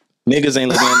 Run it. Niggas ain't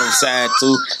looking at no side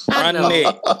tooth. Run it.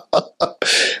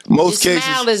 Most your cases,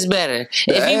 smile is better.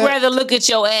 If you rather look at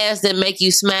your ass than make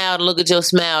you smile, look at your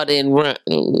smile, then run.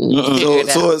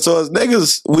 So as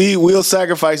niggas, we'll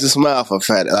sacrifice a smile for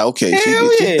fat. Okay,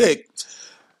 she thick.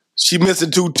 She missing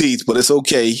 2 teeth, but it's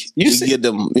okay. You get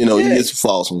them, you get some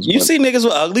false ones. You see niggas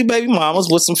with ugly baby mamas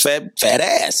with some fat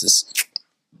asses.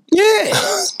 Yeah.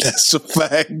 That's a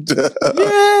fact.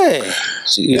 Yeah.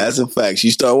 That's a fact. She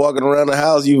start walking around the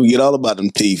house, you forget all about them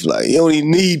teeth. Like, you don't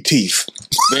even need teeth.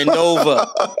 Bend over.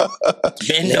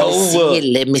 Bend over.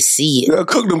 Let me see it. Girl,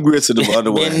 cook them grits in them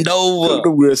underwear. Bend over. Cook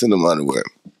them grits in them underwear.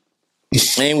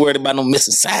 I ain't worried about no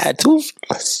missing side tooth.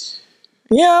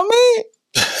 You know what I mean?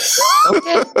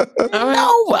 Okay. All right.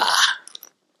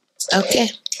 Over. Okay.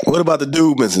 What about the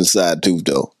dude missing side tooth,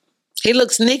 though? He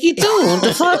looks sneaky too. What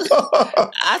the fuck?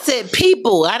 I said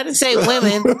people. I didn't say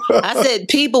women. I said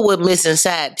people with missing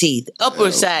side teeth.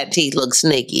 Upper side teeth look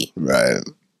sneaky. Right.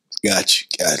 Got you.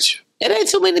 It ain't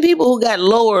too many people who got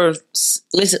lower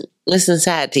missing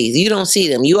side teeth. You don't see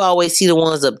them. You always see the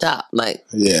ones up top. Like,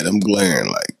 yeah, them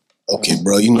glaring. Like, okay,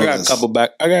 bro, you know. I got a couple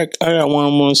back. I got one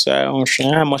on one side. I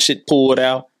had my shit pulled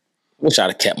out. Wish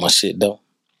I'd have kept my shit though.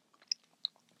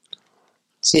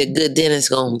 See, a good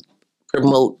dentist gonna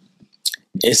promote.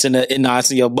 It's in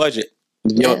your budget.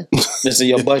 It's in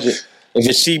your budget. If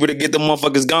it's cheaper to get the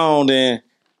motherfuckers gone, then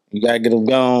you gotta get them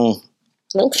gone.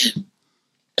 Okay.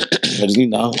 But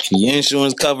your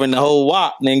insurance covering the whole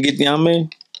wop, then get them,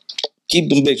 keep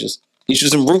them bitches. Get you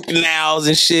some root canals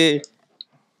and shit.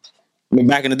 I mean,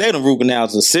 back in the day, them root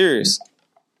canals were serious.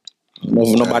 I don't know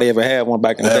if nobody ever had one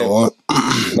back in the day.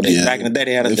 But back in the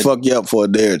day, they fuck you up for a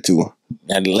day or two.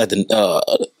 Had to let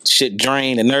the shit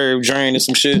drain, the nerve drain, and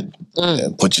some shit.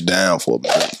 And put you down for a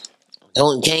minute.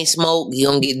 Can't smoke. You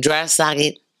don't get dry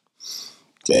socket.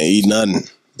 Can't eat nothing.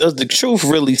 Does the truth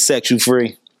really set you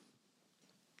free?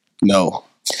 No.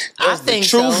 I think the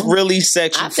truth really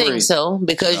set you free? I think so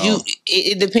because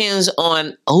it depends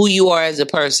on who you are as a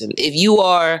person. If you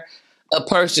are a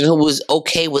person who was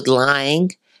okay with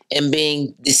lying and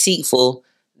being deceitful,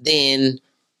 then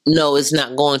no, it's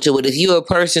not going to. But if you're a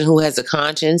person who has a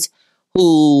conscience,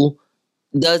 who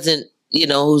doesn't,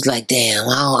 who's like, damn,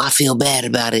 I feel bad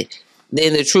about it,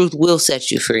 then the truth will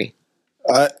set you free.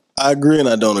 I agree and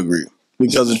I don't agree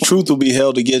because the truth will be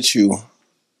held against you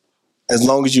as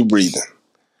long as you're breathing.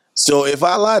 So if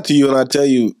I lie to you and I tell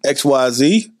you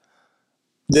XYZ,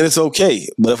 then it's okay.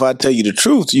 But if I tell you the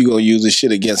truth, you're going to use this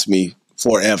shit against me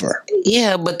forever.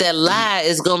 Yeah, but that lie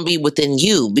is going to be within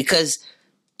you because,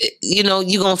 you're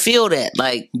going to feel that.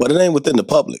 But it ain't within the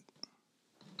public.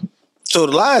 So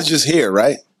the lie is just here,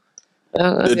 right?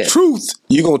 Okay. The truth,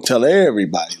 you're going to tell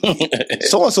everybody.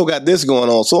 So-and-so got this going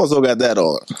on. So-and-so got that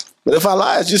on. But if I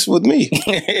lie, it's just with me.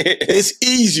 It's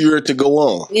easier to go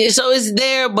on. Yeah, so it's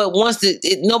there, but once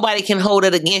nobody can hold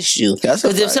it against you. Because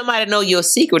if somebody know your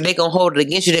secret, they going to hold it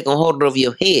against you. They going to hold it over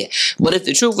your head. But if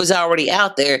the truth is already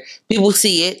out there, people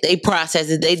see it, they process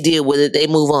it, they deal with it, they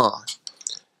move on.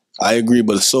 I agree,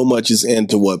 but so much is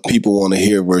into what people want to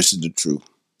hear versus the truth.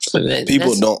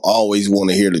 People don't always want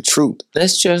to hear the truth.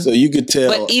 That's true. So you could tell.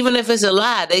 But even if it's a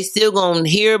lie, they still going to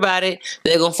hear about it.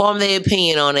 They're going to form their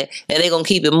opinion on it, and they're going to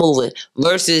keep it moving.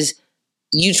 Versus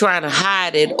you trying to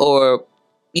hide it or,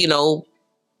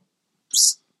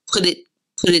 put it,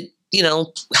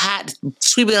 hide,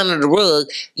 sweep it under the rug.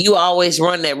 You always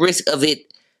run that risk of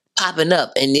it popping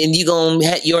up, and then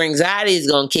your anxiety is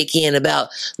going to kick in about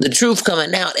the truth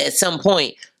coming out at some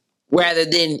point. Rather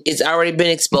than it's already been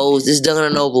exposed, it's done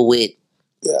and over with,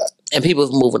 and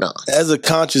people's moving on. As a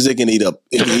conscience, it can eat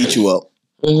you up.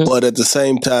 Mm-hmm. But at the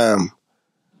same time,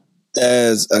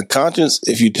 as a conscience,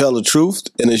 if you tell the truth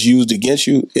and it's used against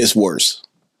you, it's worse.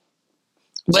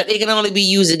 But it can only be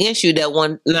used against you not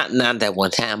that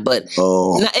one time, but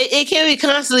it can be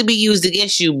constantly be used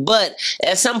against you. But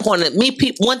at some point,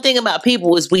 one thing about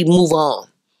people is we move on.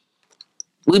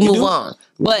 We move on,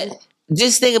 but.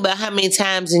 Just think about how many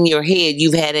times in your head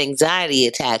you've had anxiety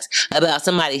attacks about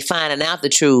somebody finding out the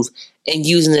truth and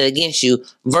using it against you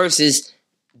versus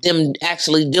them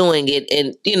actually doing it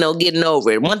and, getting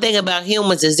over it. One thing about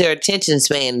humans is their attention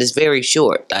span is very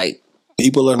short.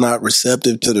 People are not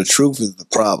receptive to the truth is the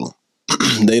problem.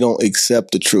 They don't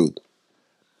accept the truth.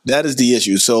 That is the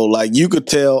issue. So you could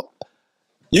tell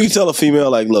a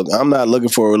female look, I'm not looking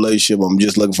for a relationship. I'm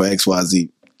just looking for XYZ.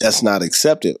 That's not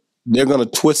accepted. They're going to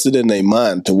twist it in their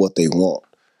mind to what they want.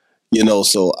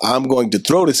 So I'm going to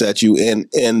throw this at you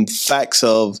and facts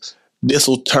of this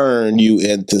will turn you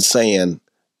into saying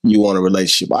you want a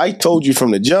relationship. I told you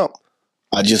from the jump,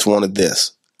 I just wanted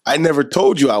this. I never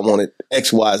told you I wanted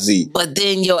XYZ. But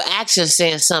then your action's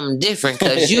saying something different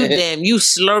because you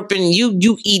slurping,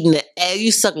 you eating the air,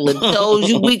 you sucking the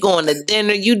toes, we going to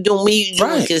dinner, you doing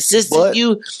consistent,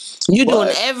 you doing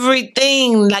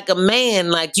everything like a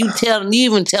man, you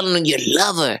even telling them you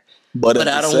love her. But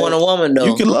I don't want a woman though.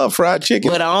 You can love fried chicken.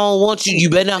 But I don't want you.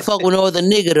 You better not fuck with no other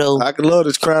nigga though. I can love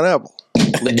this crown apple.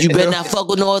 But you better not fuck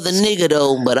with no other nigga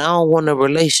though. But I don't want a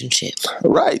relationship.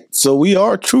 Right. So we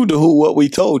are true to what we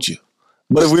told you.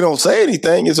 But if we don't say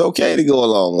anything, it's okay to go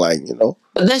along,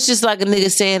 But that's just like a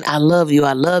nigga saying, I love you.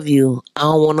 I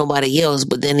don't want nobody else,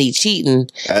 but then he cheating.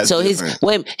 That's so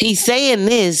he's saying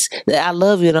this, that I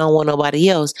love you and I don't want nobody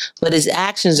else, but his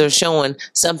actions are showing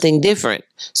something different.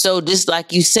 So just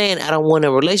like you saying, I don't want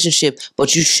a relationship,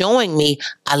 but you showing me,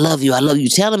 I love you.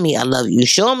 Telling me I love you. You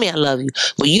showing me I love you,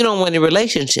 but you don't want a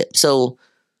relationship. So.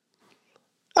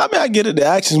 I get it. The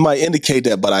actions might indicate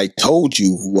that, but I told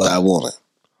you what I wanted.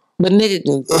 But nigga,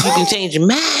 you can change your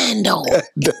mind though.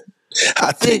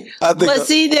 I think. But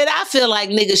see, that I feel like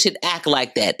niggas should act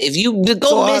like that. If you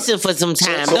go missing for some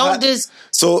time,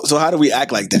 So how do we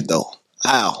act like that though?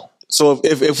 How? So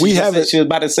if we haven't, she was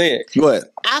about to say it. Go ahead.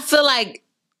 I feel like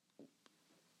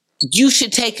you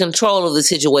should take control of the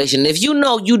situation. If you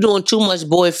know you doing too much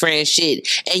boyfriend shit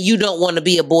and you don't want to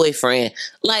be a boyfriend,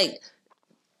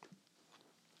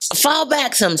 fall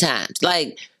back sometimes.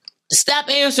 stop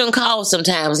answering calls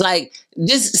sometimes. Like,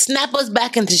 just snap us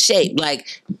back into shape.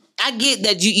 Like, I get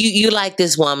that you like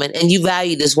this woman and you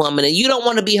value this woman and you don't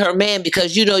want to be her man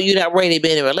because you know you're not ready to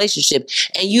be in a relationship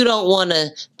and you don't want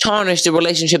to tarnish the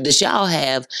relationship that y'all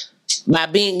have by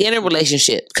being in a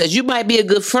relationship, because you might be a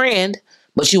good friend,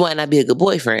 but you might not be a good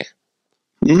boyfriend.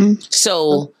 Mm-hmm.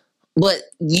 So, but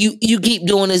you keep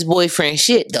doing this boyfriend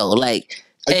shit though, like.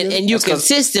 And you're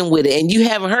consistent with it, and you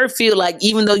haven't her feel like,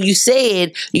 even though you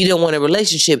said you don't want a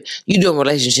relationship, you doing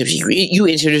relationships. You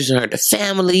introducing her to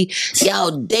family,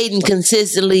 y'all dating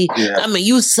consistently. Yeah. I mean,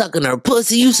 you sucking her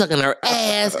pussy, you sucking her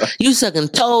ass, you sucking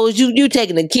toes, you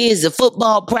taking the kids to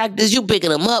football practice, you picking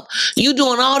them up, you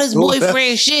doing all this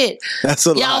boyfriend shit. That's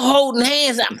a lot. Y'all holding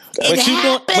hands.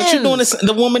 But you doing this,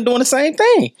 the woman doing the same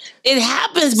thing. It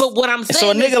happens, but what I'm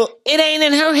saying is, it ain't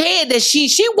in her head that she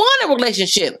want a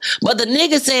relationship, but the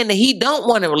nigga saying that he don't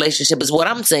want a relationship is what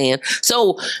I'm saying.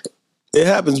 So it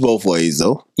happens both ways,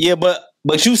 though. Yeah,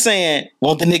 but you saying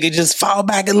want the nigga just fall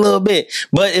back a little bit,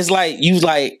 but it's like you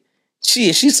like.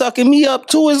 Shit, she sucking me up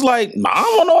too. It's like, nah, I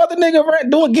don't know other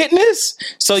nigga getting this.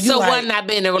 So why not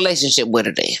be in a relationship with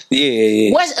her then?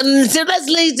 Yeah. So let's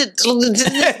leave to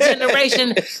this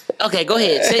generation. Okay, go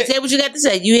ahead. Say what you got to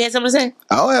say. You had something to say?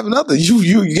 I don't have nothing.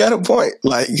 You got a point.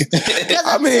 Like,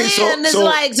 I mean,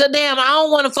 so damn, I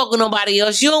don't want to fuck with nobody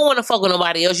else. You don't want to fuck with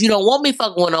nobody else. You don't want me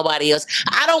fucking with nobody else.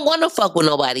 I don't want to fuck with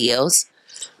nobody else.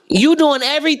 You doing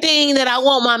everything that I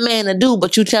want my man to do,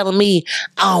 but you telling me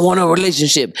I don't want a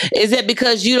relationship. Is that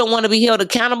because you don't want to be held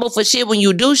accountable for shit when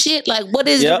you do shit? Like, what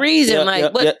is the reason?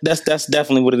 What? That's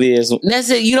definitely what it is. That's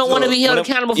it. You don't want to be held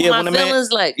accountable for my feelings.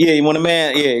 You want a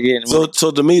man. Yeah.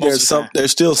 So to me, there's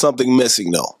still something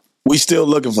missing though. We still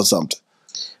looking for something.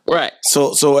 Right.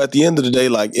 So at the end of the day,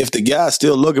 like if the guy's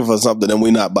still looking for something, then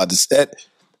we're not about to set.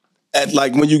 At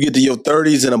like when you get to your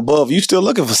 30s and above, you still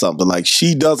looking for something. Like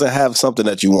she doesn't have something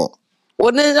that you want.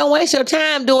 Well, then don't waste your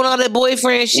time doing all that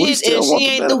boyfriend shit if she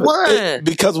ain't the one.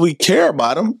 Because we care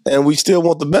about him and we still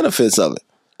want the benefits of it.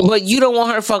 But you don't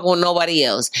want her fucking with nobody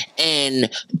else. And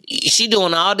she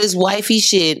doing all this wifey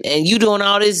shit and you doing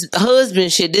all this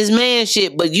husband shit, this man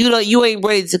shit, but you ain't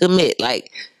ready to commit.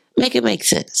 Like, make it make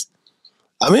sense.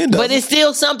 I mean, but it's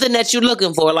still something that you're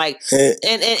looking for, like,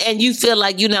 and you feel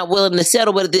like you're not willing to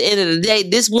settle. But at the end of the day,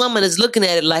 this woman is looking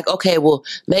at it like, okay, well,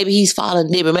 maybe he's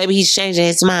falling deeper, maybe he's changing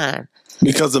his mind.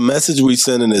 Because the message we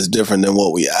sending is different than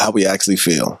how we actually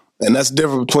feel, and that's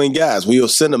different between guys. We'll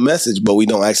send a message, but we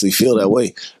don't actually feel that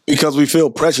way because we feel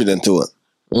pressured into it.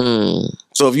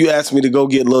 So if you ask me to go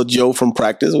get little Joe from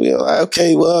practice,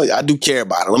 okay, well, I do care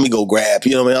about it. Let me go grab,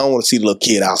 you know what I mean? I don't want to see the little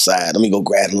kid outside. Let me go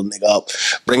grab the little nigga up,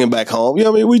 bring him back home. You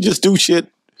know what I mean? We just do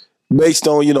shit based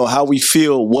on, how we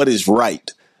feel what is right.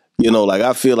 Like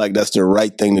I feel like that's the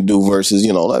right thing to do versus,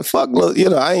 like, fuck,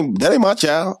 that ain't my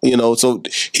child, so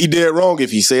he did wrong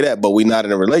if he say that, but we not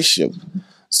in a relationship.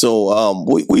 So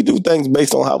we do things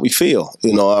based on how we feel,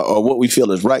 or what we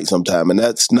feel is right sometimes. And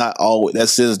that's not always, that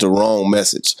sends the wrong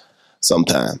message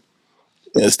sometimes.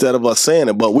 Instead of us saying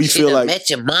it, but we feel like met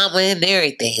your mama and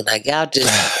everything. Like y'all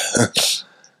just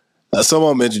some of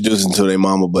them introducing to their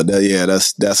mama, but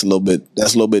that's a little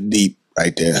bit deep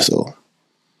right there. So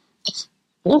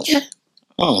okay, I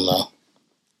don't know.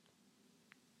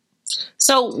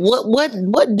 So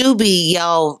what do be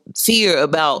y'all fear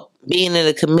about being in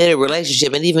a committed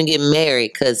relationship and even getting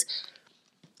married? Because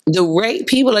the rate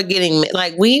people are getting,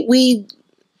 like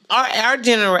our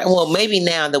generation, well, maybe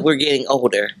now that we're getting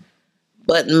older,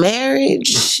 but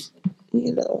marriage,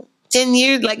 10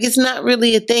 years, like it's not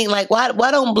really a thing. Like why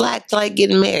don't blacks like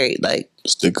getting married? Like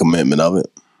it's the commitment of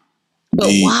it. But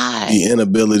why? The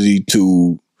inability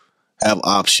to have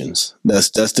options. That's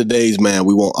today's man.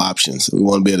 We want options. We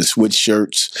want to be able to switch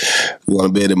shirts. We want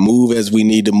to be able to move as we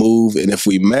need to move. And if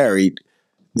we married,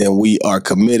 then we are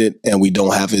committed and we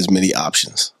don't have as many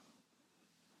options.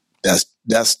 That's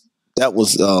it.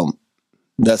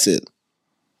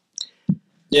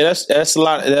 Yeah, that's a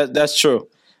lot. That's true.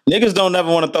 Niggas don't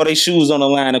ever want to throw their shoes on the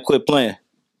line and quit playing.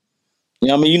 You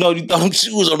know what I mean? You throw them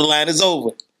shoes on the line, it's over.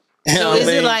 So is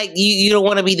it like you don't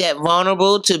want to be that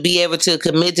vulnerable to be able to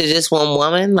commit to just one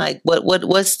woman? Like what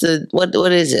is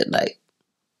it like?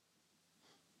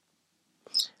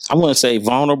 I wouldn't say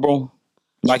vulnerable.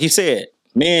 Like you said,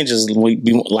 men just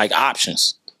be like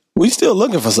options. We still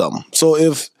looking for something. So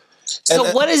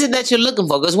what is it that you're looking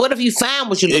for? Because what if you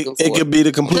found what you're looking for? It could be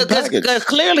the complete package. Because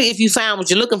clearly if you found what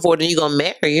you're looking for, then you're going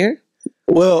to marry her.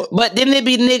 Well, but then there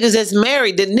be niggas that's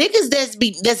married. The niggas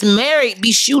that's married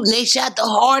be shooting they shot the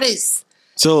hardest.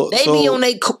 So they be on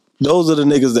they. Those are the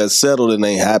niggas that settled and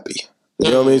ain't happy.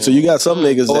 You know what I mean? So you got some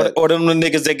niggas or them the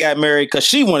niggas that got married because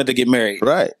she wanted to get married.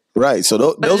 Right. Right. So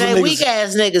but those are niggas. Weak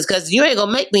ass niggas, because you ain't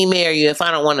gonna make me marry you if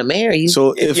I don't want to marry you.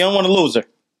 So if you don't want to lose her,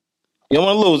 you don't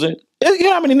want to lose her. You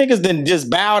know how many niggas didn't just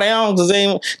bow down because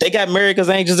they got married because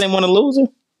they just didn't want to lose her?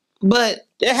 But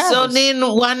so then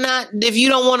why not? If you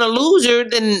don't want to lose her,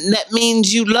 then that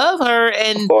means you love her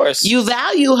and you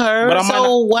value her.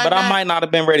 But I might not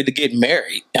have been ready to get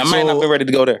married. I might not have been ready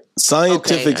to go there.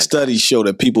 Scientific studies show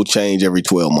that people change every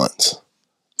 12 months.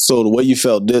 So the way you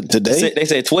felt today, they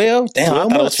said 12. Damn, 12 I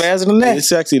thought it was faster than that.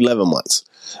 It's actually 11 months,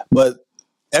 but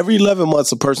every 11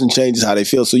 months a person changes how they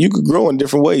feel. So you could grow in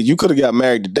different ways. You could have got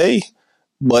married today,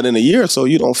 but in a year or so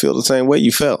you don't feel the same way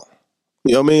you felt.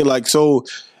 You know what I mean? Like, so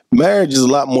marriage is a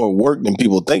lot more work than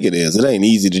people think it is. It ain't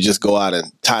easy to just go out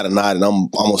and tie the knot and I'm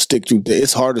gonna stick through.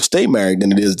 It's harder to stay married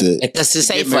than it is to. Because to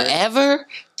say forever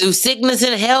through sickness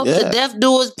and health, to death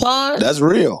do us part. That's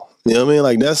real. You know what I mean?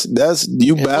 Like that's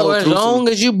you battle for as long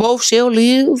as you both shall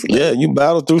live. Yeah, you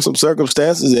battle through some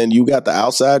circumstances, and you got the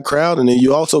outside crowd, and then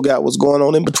you also got what's going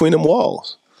on in between them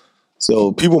walls.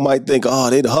 So people might think, oh,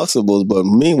 they the hustles, but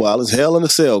meanwhile, it's hell in a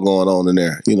cell going on in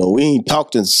there. You know, we ain't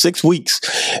talked in 6 weeks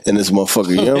in this motherfucker.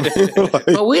 You know what I mean? Like,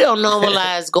 but we don't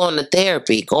normalize going to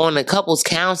therapy, going to couples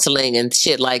counseling and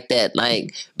shit like that.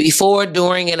 Like before,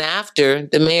 during, and after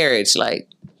the marriage. Like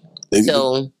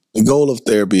the goal of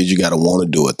therapy is you got to want to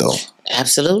do it, though.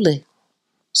 Absolutely.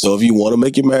 So if you want to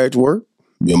make your marriage work,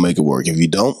 you'll make it work. If you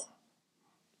don't,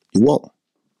 you won't.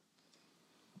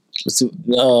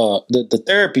 The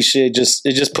therapy shit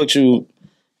just puts you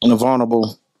in a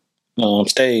vulnerable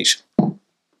stage.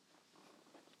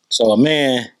 So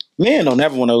men don't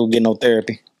ever want to get no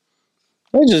therapy.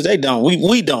 They don't.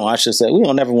 We don't. I should say we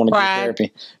don't ever want to get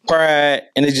therapy. Pride,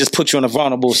 and it just puts you in a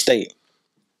vulnerable state.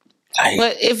 Like,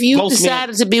 but if you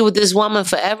decided to be with this woman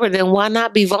forever, then why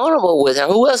not be vulnerable with her?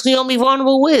 Who else you gonna be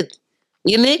vulnerable with?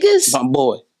 You niggas? My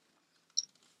boy.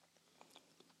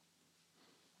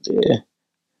 Yeah.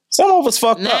 Some of us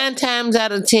fucked 9 times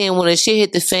out of 10, when the shit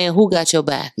hit the fan, who got your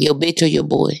back? Your bitch or your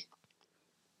boy?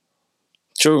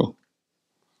 True.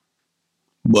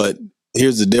 But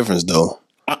here's the difference, though.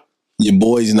 Your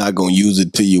boy's not gonna use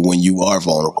it to you when you are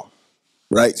vulnerable,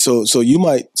 right? So you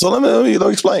might. So let me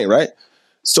explain, right?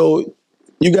 So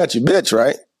you got your bitch,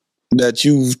 right? That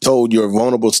you've told your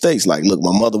vulnerable states, like, look,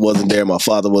 my mother wasn't there, my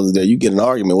father wasn't there. You get an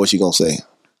argument, what's she gonna say?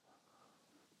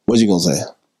 What's she gonna say?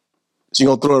 She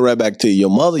gonna throw it right back to you.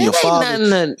 Your mother, your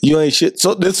father, you ain't shit.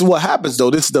 So this is what happens, though.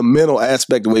 This is the mental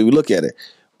aspect, the way we look at it.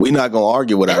 We're not gonna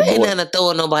argue with our boy. Ain't nothing to throw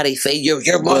in nobody's face.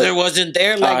 Your mother wasn't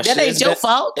there. Like that ain't your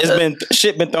fault. It's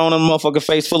been thrown in the motherfucking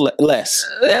face for less.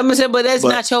 I'm saying, but that's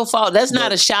not your fault. That's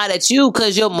not a shot at you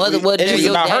because your mother wasn't there.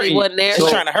 Your daddy wasn't there. It's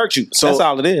trying to hurt you. So that's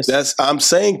all it is. I'm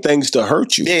saying things to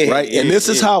hurt you, right? And this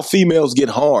is how females get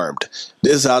harmed.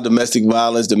 This is how domestic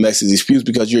violence, domestic disputes,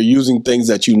 because you're using things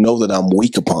that you know that I'm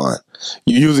weak upon.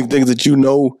 You're using things that you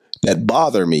know that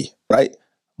bother me, right?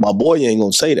 My boy ain't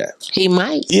gonna say that. He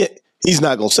might. Yeah. He's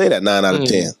not gonna say that 9 out of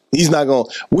 10. He's not gonna.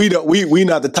 We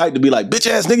not the type to be like, bitch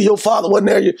ass nigga, your father wasn't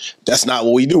there. That's not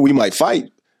what we do. We might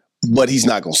fight, but he's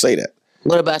not gonna say that.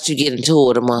 What about you getting to it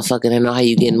with a motherfucker and know how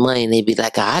you getting money? And they be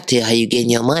like, I tell how you getting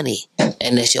your money,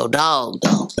 and that's your dog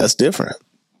though. That's different.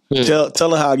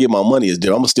 Telling how I get my money is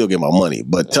different. I'm gonna still get my money,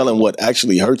 but telling what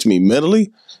actually hurts me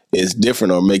mentally is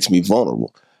different or makes me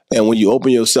vulnerable. And when you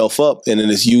open yourself up and then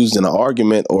it's used in an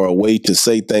argument or a way to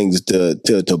say things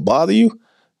to bother you,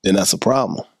 then that's a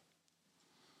problem.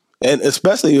 And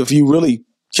especially if you really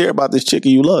care about this chick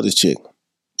and you love this chick.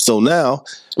 So now...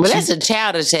 Well, that's a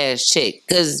childish ass chick,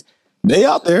 because... They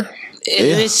out there.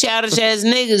 It's childish ass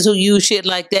niggas who use shit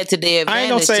like that to their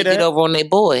advantage to get over on their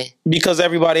boy. Because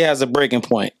everybody has a breaking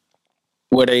point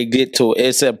where they get to.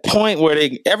 It's a point where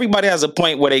everybody has a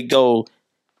point where they go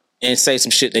and say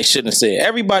some shit they shouldn't have said.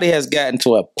 Everybody has gotten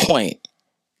to a point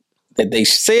that they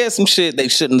said some shit they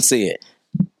shouldn't have said.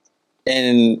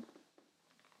 And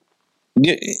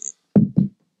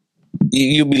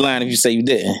you'll be lying if you say you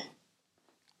didn't.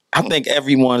 I think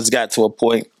everyone's got to a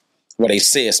point where they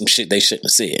said some shit they shouldn't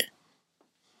have said.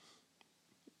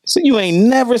 So you ain't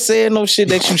never said no shit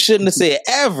that you shouldn't have said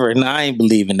ever. No, I ain't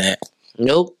believing that.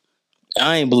 Nope.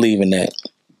 I ain't believing that.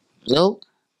 Nope.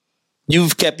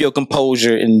 You've kept your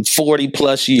composure in 40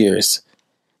 plus years.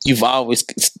 You've always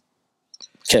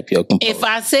kept your composure. If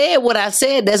I said what I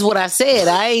said, that's what I said.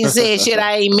 I ain't said shit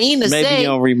I ain't mean to say. Maybe you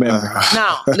don't remember.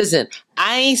 No, listen.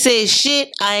 I ain't said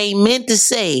shit I ain't meant to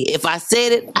say. If I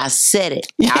said it, I said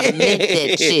it. I meant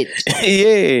that shit.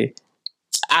 Yeah.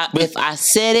 If I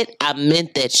said it, I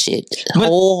meant that shit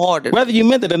wholeheartedly. Whether you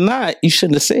meant it or not, you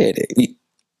shouldn't have said it.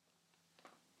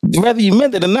 Whether you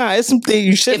meant it or not, it's something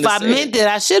you shouldn't have said. If I meant it,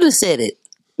 I should have said it.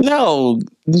 No,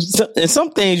 in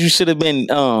some things you should have been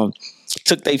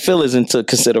took their feelings into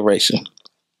consideration.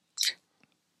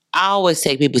 I always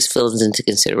take people's feelings into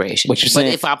consideration. What you saying?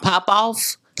 But if I pop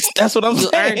off, that's what I'm saying.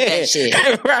 You earned that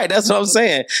shit. Right, that's what I'm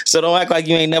saying. So don't act like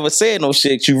you ain't never said no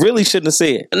shit. You really shouldn't have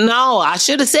said. No, I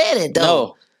should have said it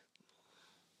though.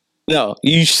 No,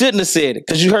 you shouldn't have said it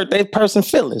because you hurt that person's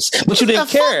feelings. But you didn't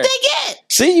care. What the fuck they get?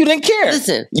 See, you didn't care.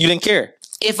 Listen, you didn't care.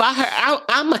 If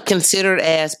I'm a considerate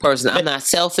ass person. I'm not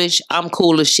selfish. I'm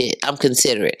cool as shit. I'm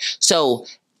considerate. So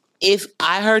if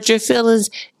I hurt your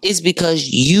feelings, it's because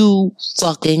you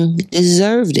fucking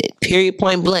deserved it. Period.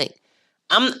 Point blank.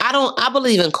 I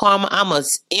believe in karma. I'm a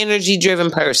energy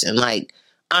driven person. Like,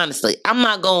 honestly, I'm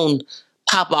not going to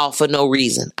pop off for no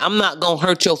reason. I'm not going to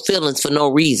hurt your feelings for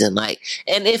no reason. Like,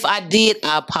 and if I did,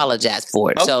 I apologize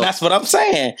for it. Okay, so that's what I'm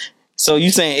saying. So you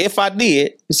saying if I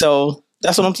did, so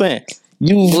that's what I'm saying.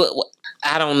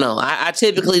 I don't know. I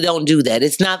typically don't do that.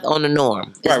 It's not on the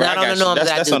norm. It's not on the norm that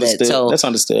I do understood. that. So that's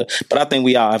understood. But I think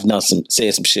we all have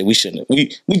said some shit we shouldn't.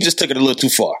 We just took it a little too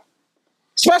far.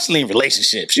 Especially in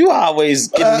relationships. You always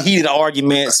get in heated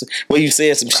arguments where you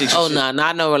said some shit. Oh, no,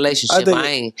 not no relationship. I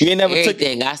ain't. You ain't never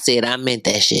everything I said, I meant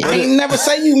that shit. I ain't never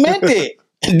say you meant it.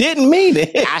 Didn't mean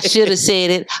it. I should have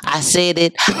said it. I said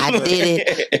it. I did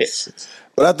it.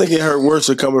 But I think it hurt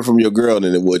worse coming from your girl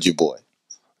than it would your boy.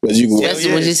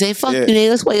 Especially when you say, fuck you, nigga,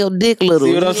 that's why your dick little.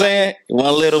 See what I'm saying?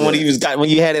 One little when you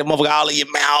had that motherfucker all in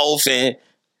your mouth and,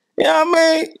 you know what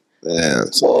I mean? Yeah.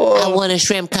 I want a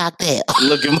shrimp cocktail.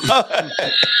 Look him up.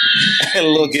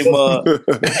 Look him up.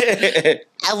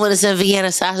 I want some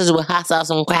Vienna sausage with hot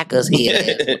sauce and crackers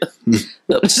here.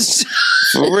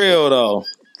 For real though.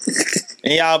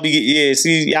 And y'all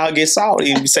get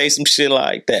salty and you say some shit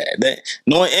like that.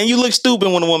 And you look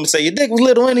stupid when a woman say your dick was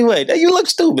little anyway. You look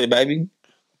stupid, baby.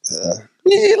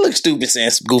 You look stupid saying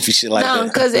some goofy shit like that. No,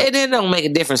 because it don't make a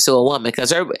difference to a woman.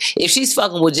 Because if she's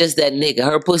fucking with just that nigga,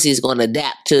 her pussy is going to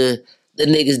adapt to the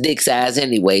nigga's dick size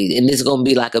anyway, and it's going to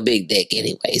be like a big dick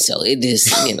anyway. So it just,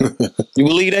 you know. You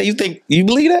believe that? You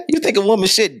believe that? You think a woman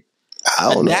shit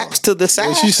adapts to the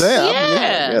size? She said,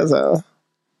 yeah.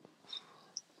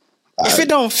 If it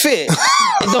don't fit,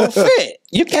 it don't fit.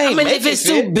 You can't. I mean, if it's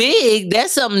too big,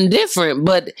 that's something different.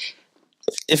 But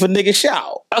if a nigga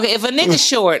short, okay, if a nigga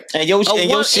short, and your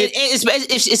shit,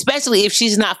 especially if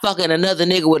she's not fucking another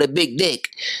nigga with a big dick,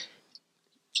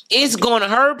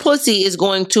 her pussy is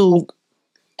going to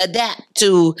adapt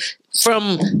to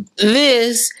from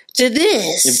this to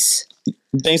this.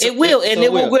 It will, and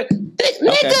it will.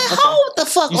 Nigga, hold the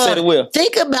fuck up. You said it will.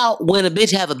 Think about when a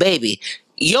bitch have a baby.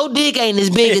 Your dick ain't as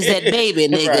big as that baby,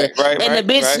 nigga. And the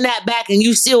bitch snap back and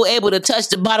you still able to touch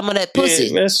the bottom of that pussy.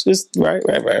 Yeah, that's just right.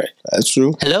 That's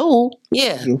true. Hello?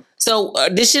 Yeah. True. So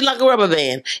this shit like a rubber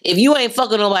band. If you ain't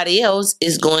fucking nobody else,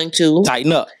 it's going to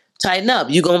tighten up.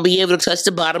 You're going to be able to touch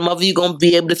the bottom of it. You're going to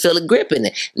be able to feel a grip in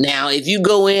it. Now, if you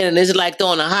go in and it's like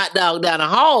throwing a hot dog down a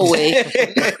hallway,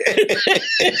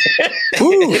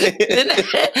 then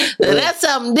that's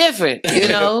something different, you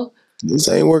know? This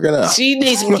ain't working out. She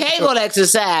needs some Kegel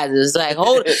exercises. Like,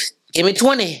 hold it. Give me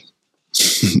 20.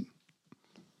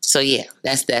 So, yeah,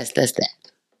 that's that. That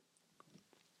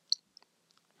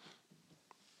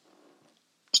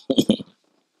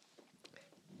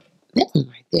one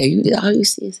right there. All you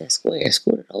see is that square.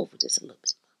 Scoot it over just a little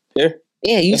bit. Here?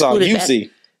 Yeah, you that's all you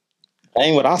see. That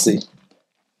ain't what I see.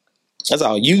 That's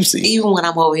all you see. Even when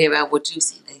I'm over here about what you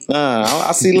see.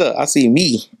 I see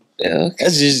me. Okay.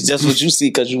 That's just what you see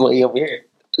because you way over here.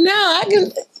 No, I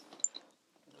can.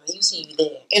 You see you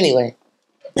there. Anyway.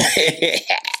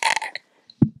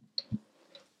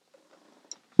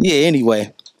 Yeah,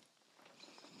 anyway.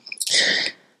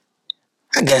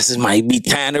 I guess it might be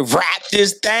time to wrap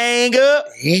this thing up.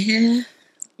 Yeah.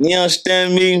 You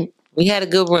understand me? We had a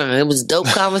good run. It was dope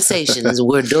conversations.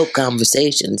 We're dope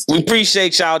conversations. We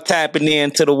appreciate y'all tapping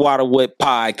in to the Water Wet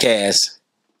Podcast.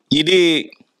 You did.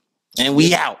 And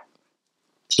we out.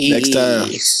 Next time.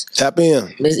 Tap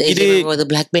in. Miss AJ with the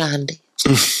Black Blondie.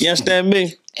 You understand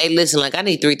me? Hey, listen, I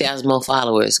need 3,000 more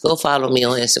followers. Go follow me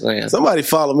on Instagram. Somebody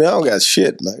follow me. I don't got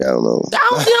shit. I don't know. You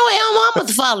know what, Elmo? I'm about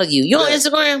to follow you. You on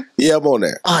Instagram? Yeah, I'm on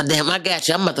there. Oh, damn, I got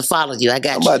you. I'm about to follow you. I'm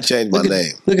about to change my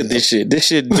name. Look at this shit. This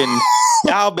shit been...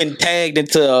 y'all been tagged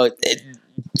into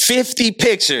 50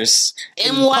 pictures.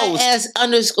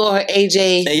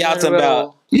 MYS_AJ. And y'all talking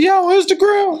about... Yo,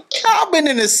 Instagram. Y'all been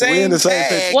in the same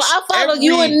tag. Well, I follow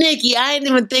you and Nikki. I ain't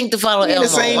even think to follow Elmo. In the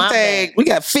same tag. We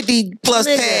got 50 plus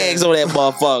tags on that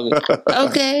motherfucker.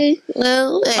 Okay.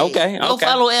 Well, hey, go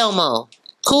follow Elmo.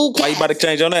 Cool cat. Why you about to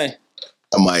change your name?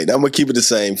 I'm gonna keep it the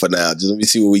same for now. Just let me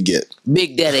see what we get.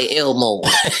 Big Daddy Elmo.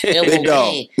 Big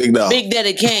dog. Big dog. Big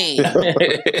Daddy Kane.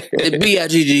 The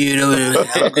B.I.G.G. You know.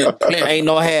 Ain't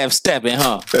no half stepping,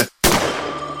 huh?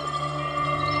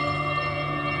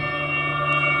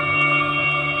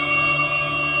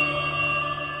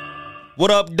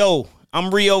 What up, though?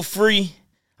 I'm Rio Free.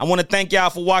 I want to thank y'all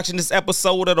for watching this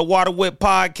episode of the Water Whip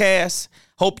Podcast.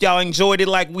 Hope y'all enjoyed it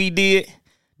like we did.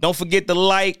 Don't forget to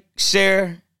like,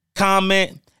 share,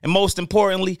 comment, and most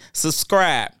importantly,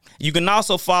 subscribe. You can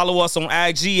also follow us on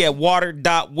IG at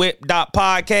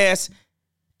water.whip.podcast.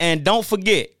 And don't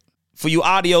forget, for you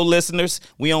audio listeners,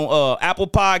 we on Apple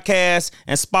Podcasts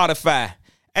and Spotify.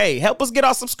 Hey, help us get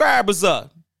our subscribers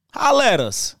up. Holla at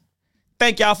us.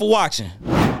 Thank y'all for watching.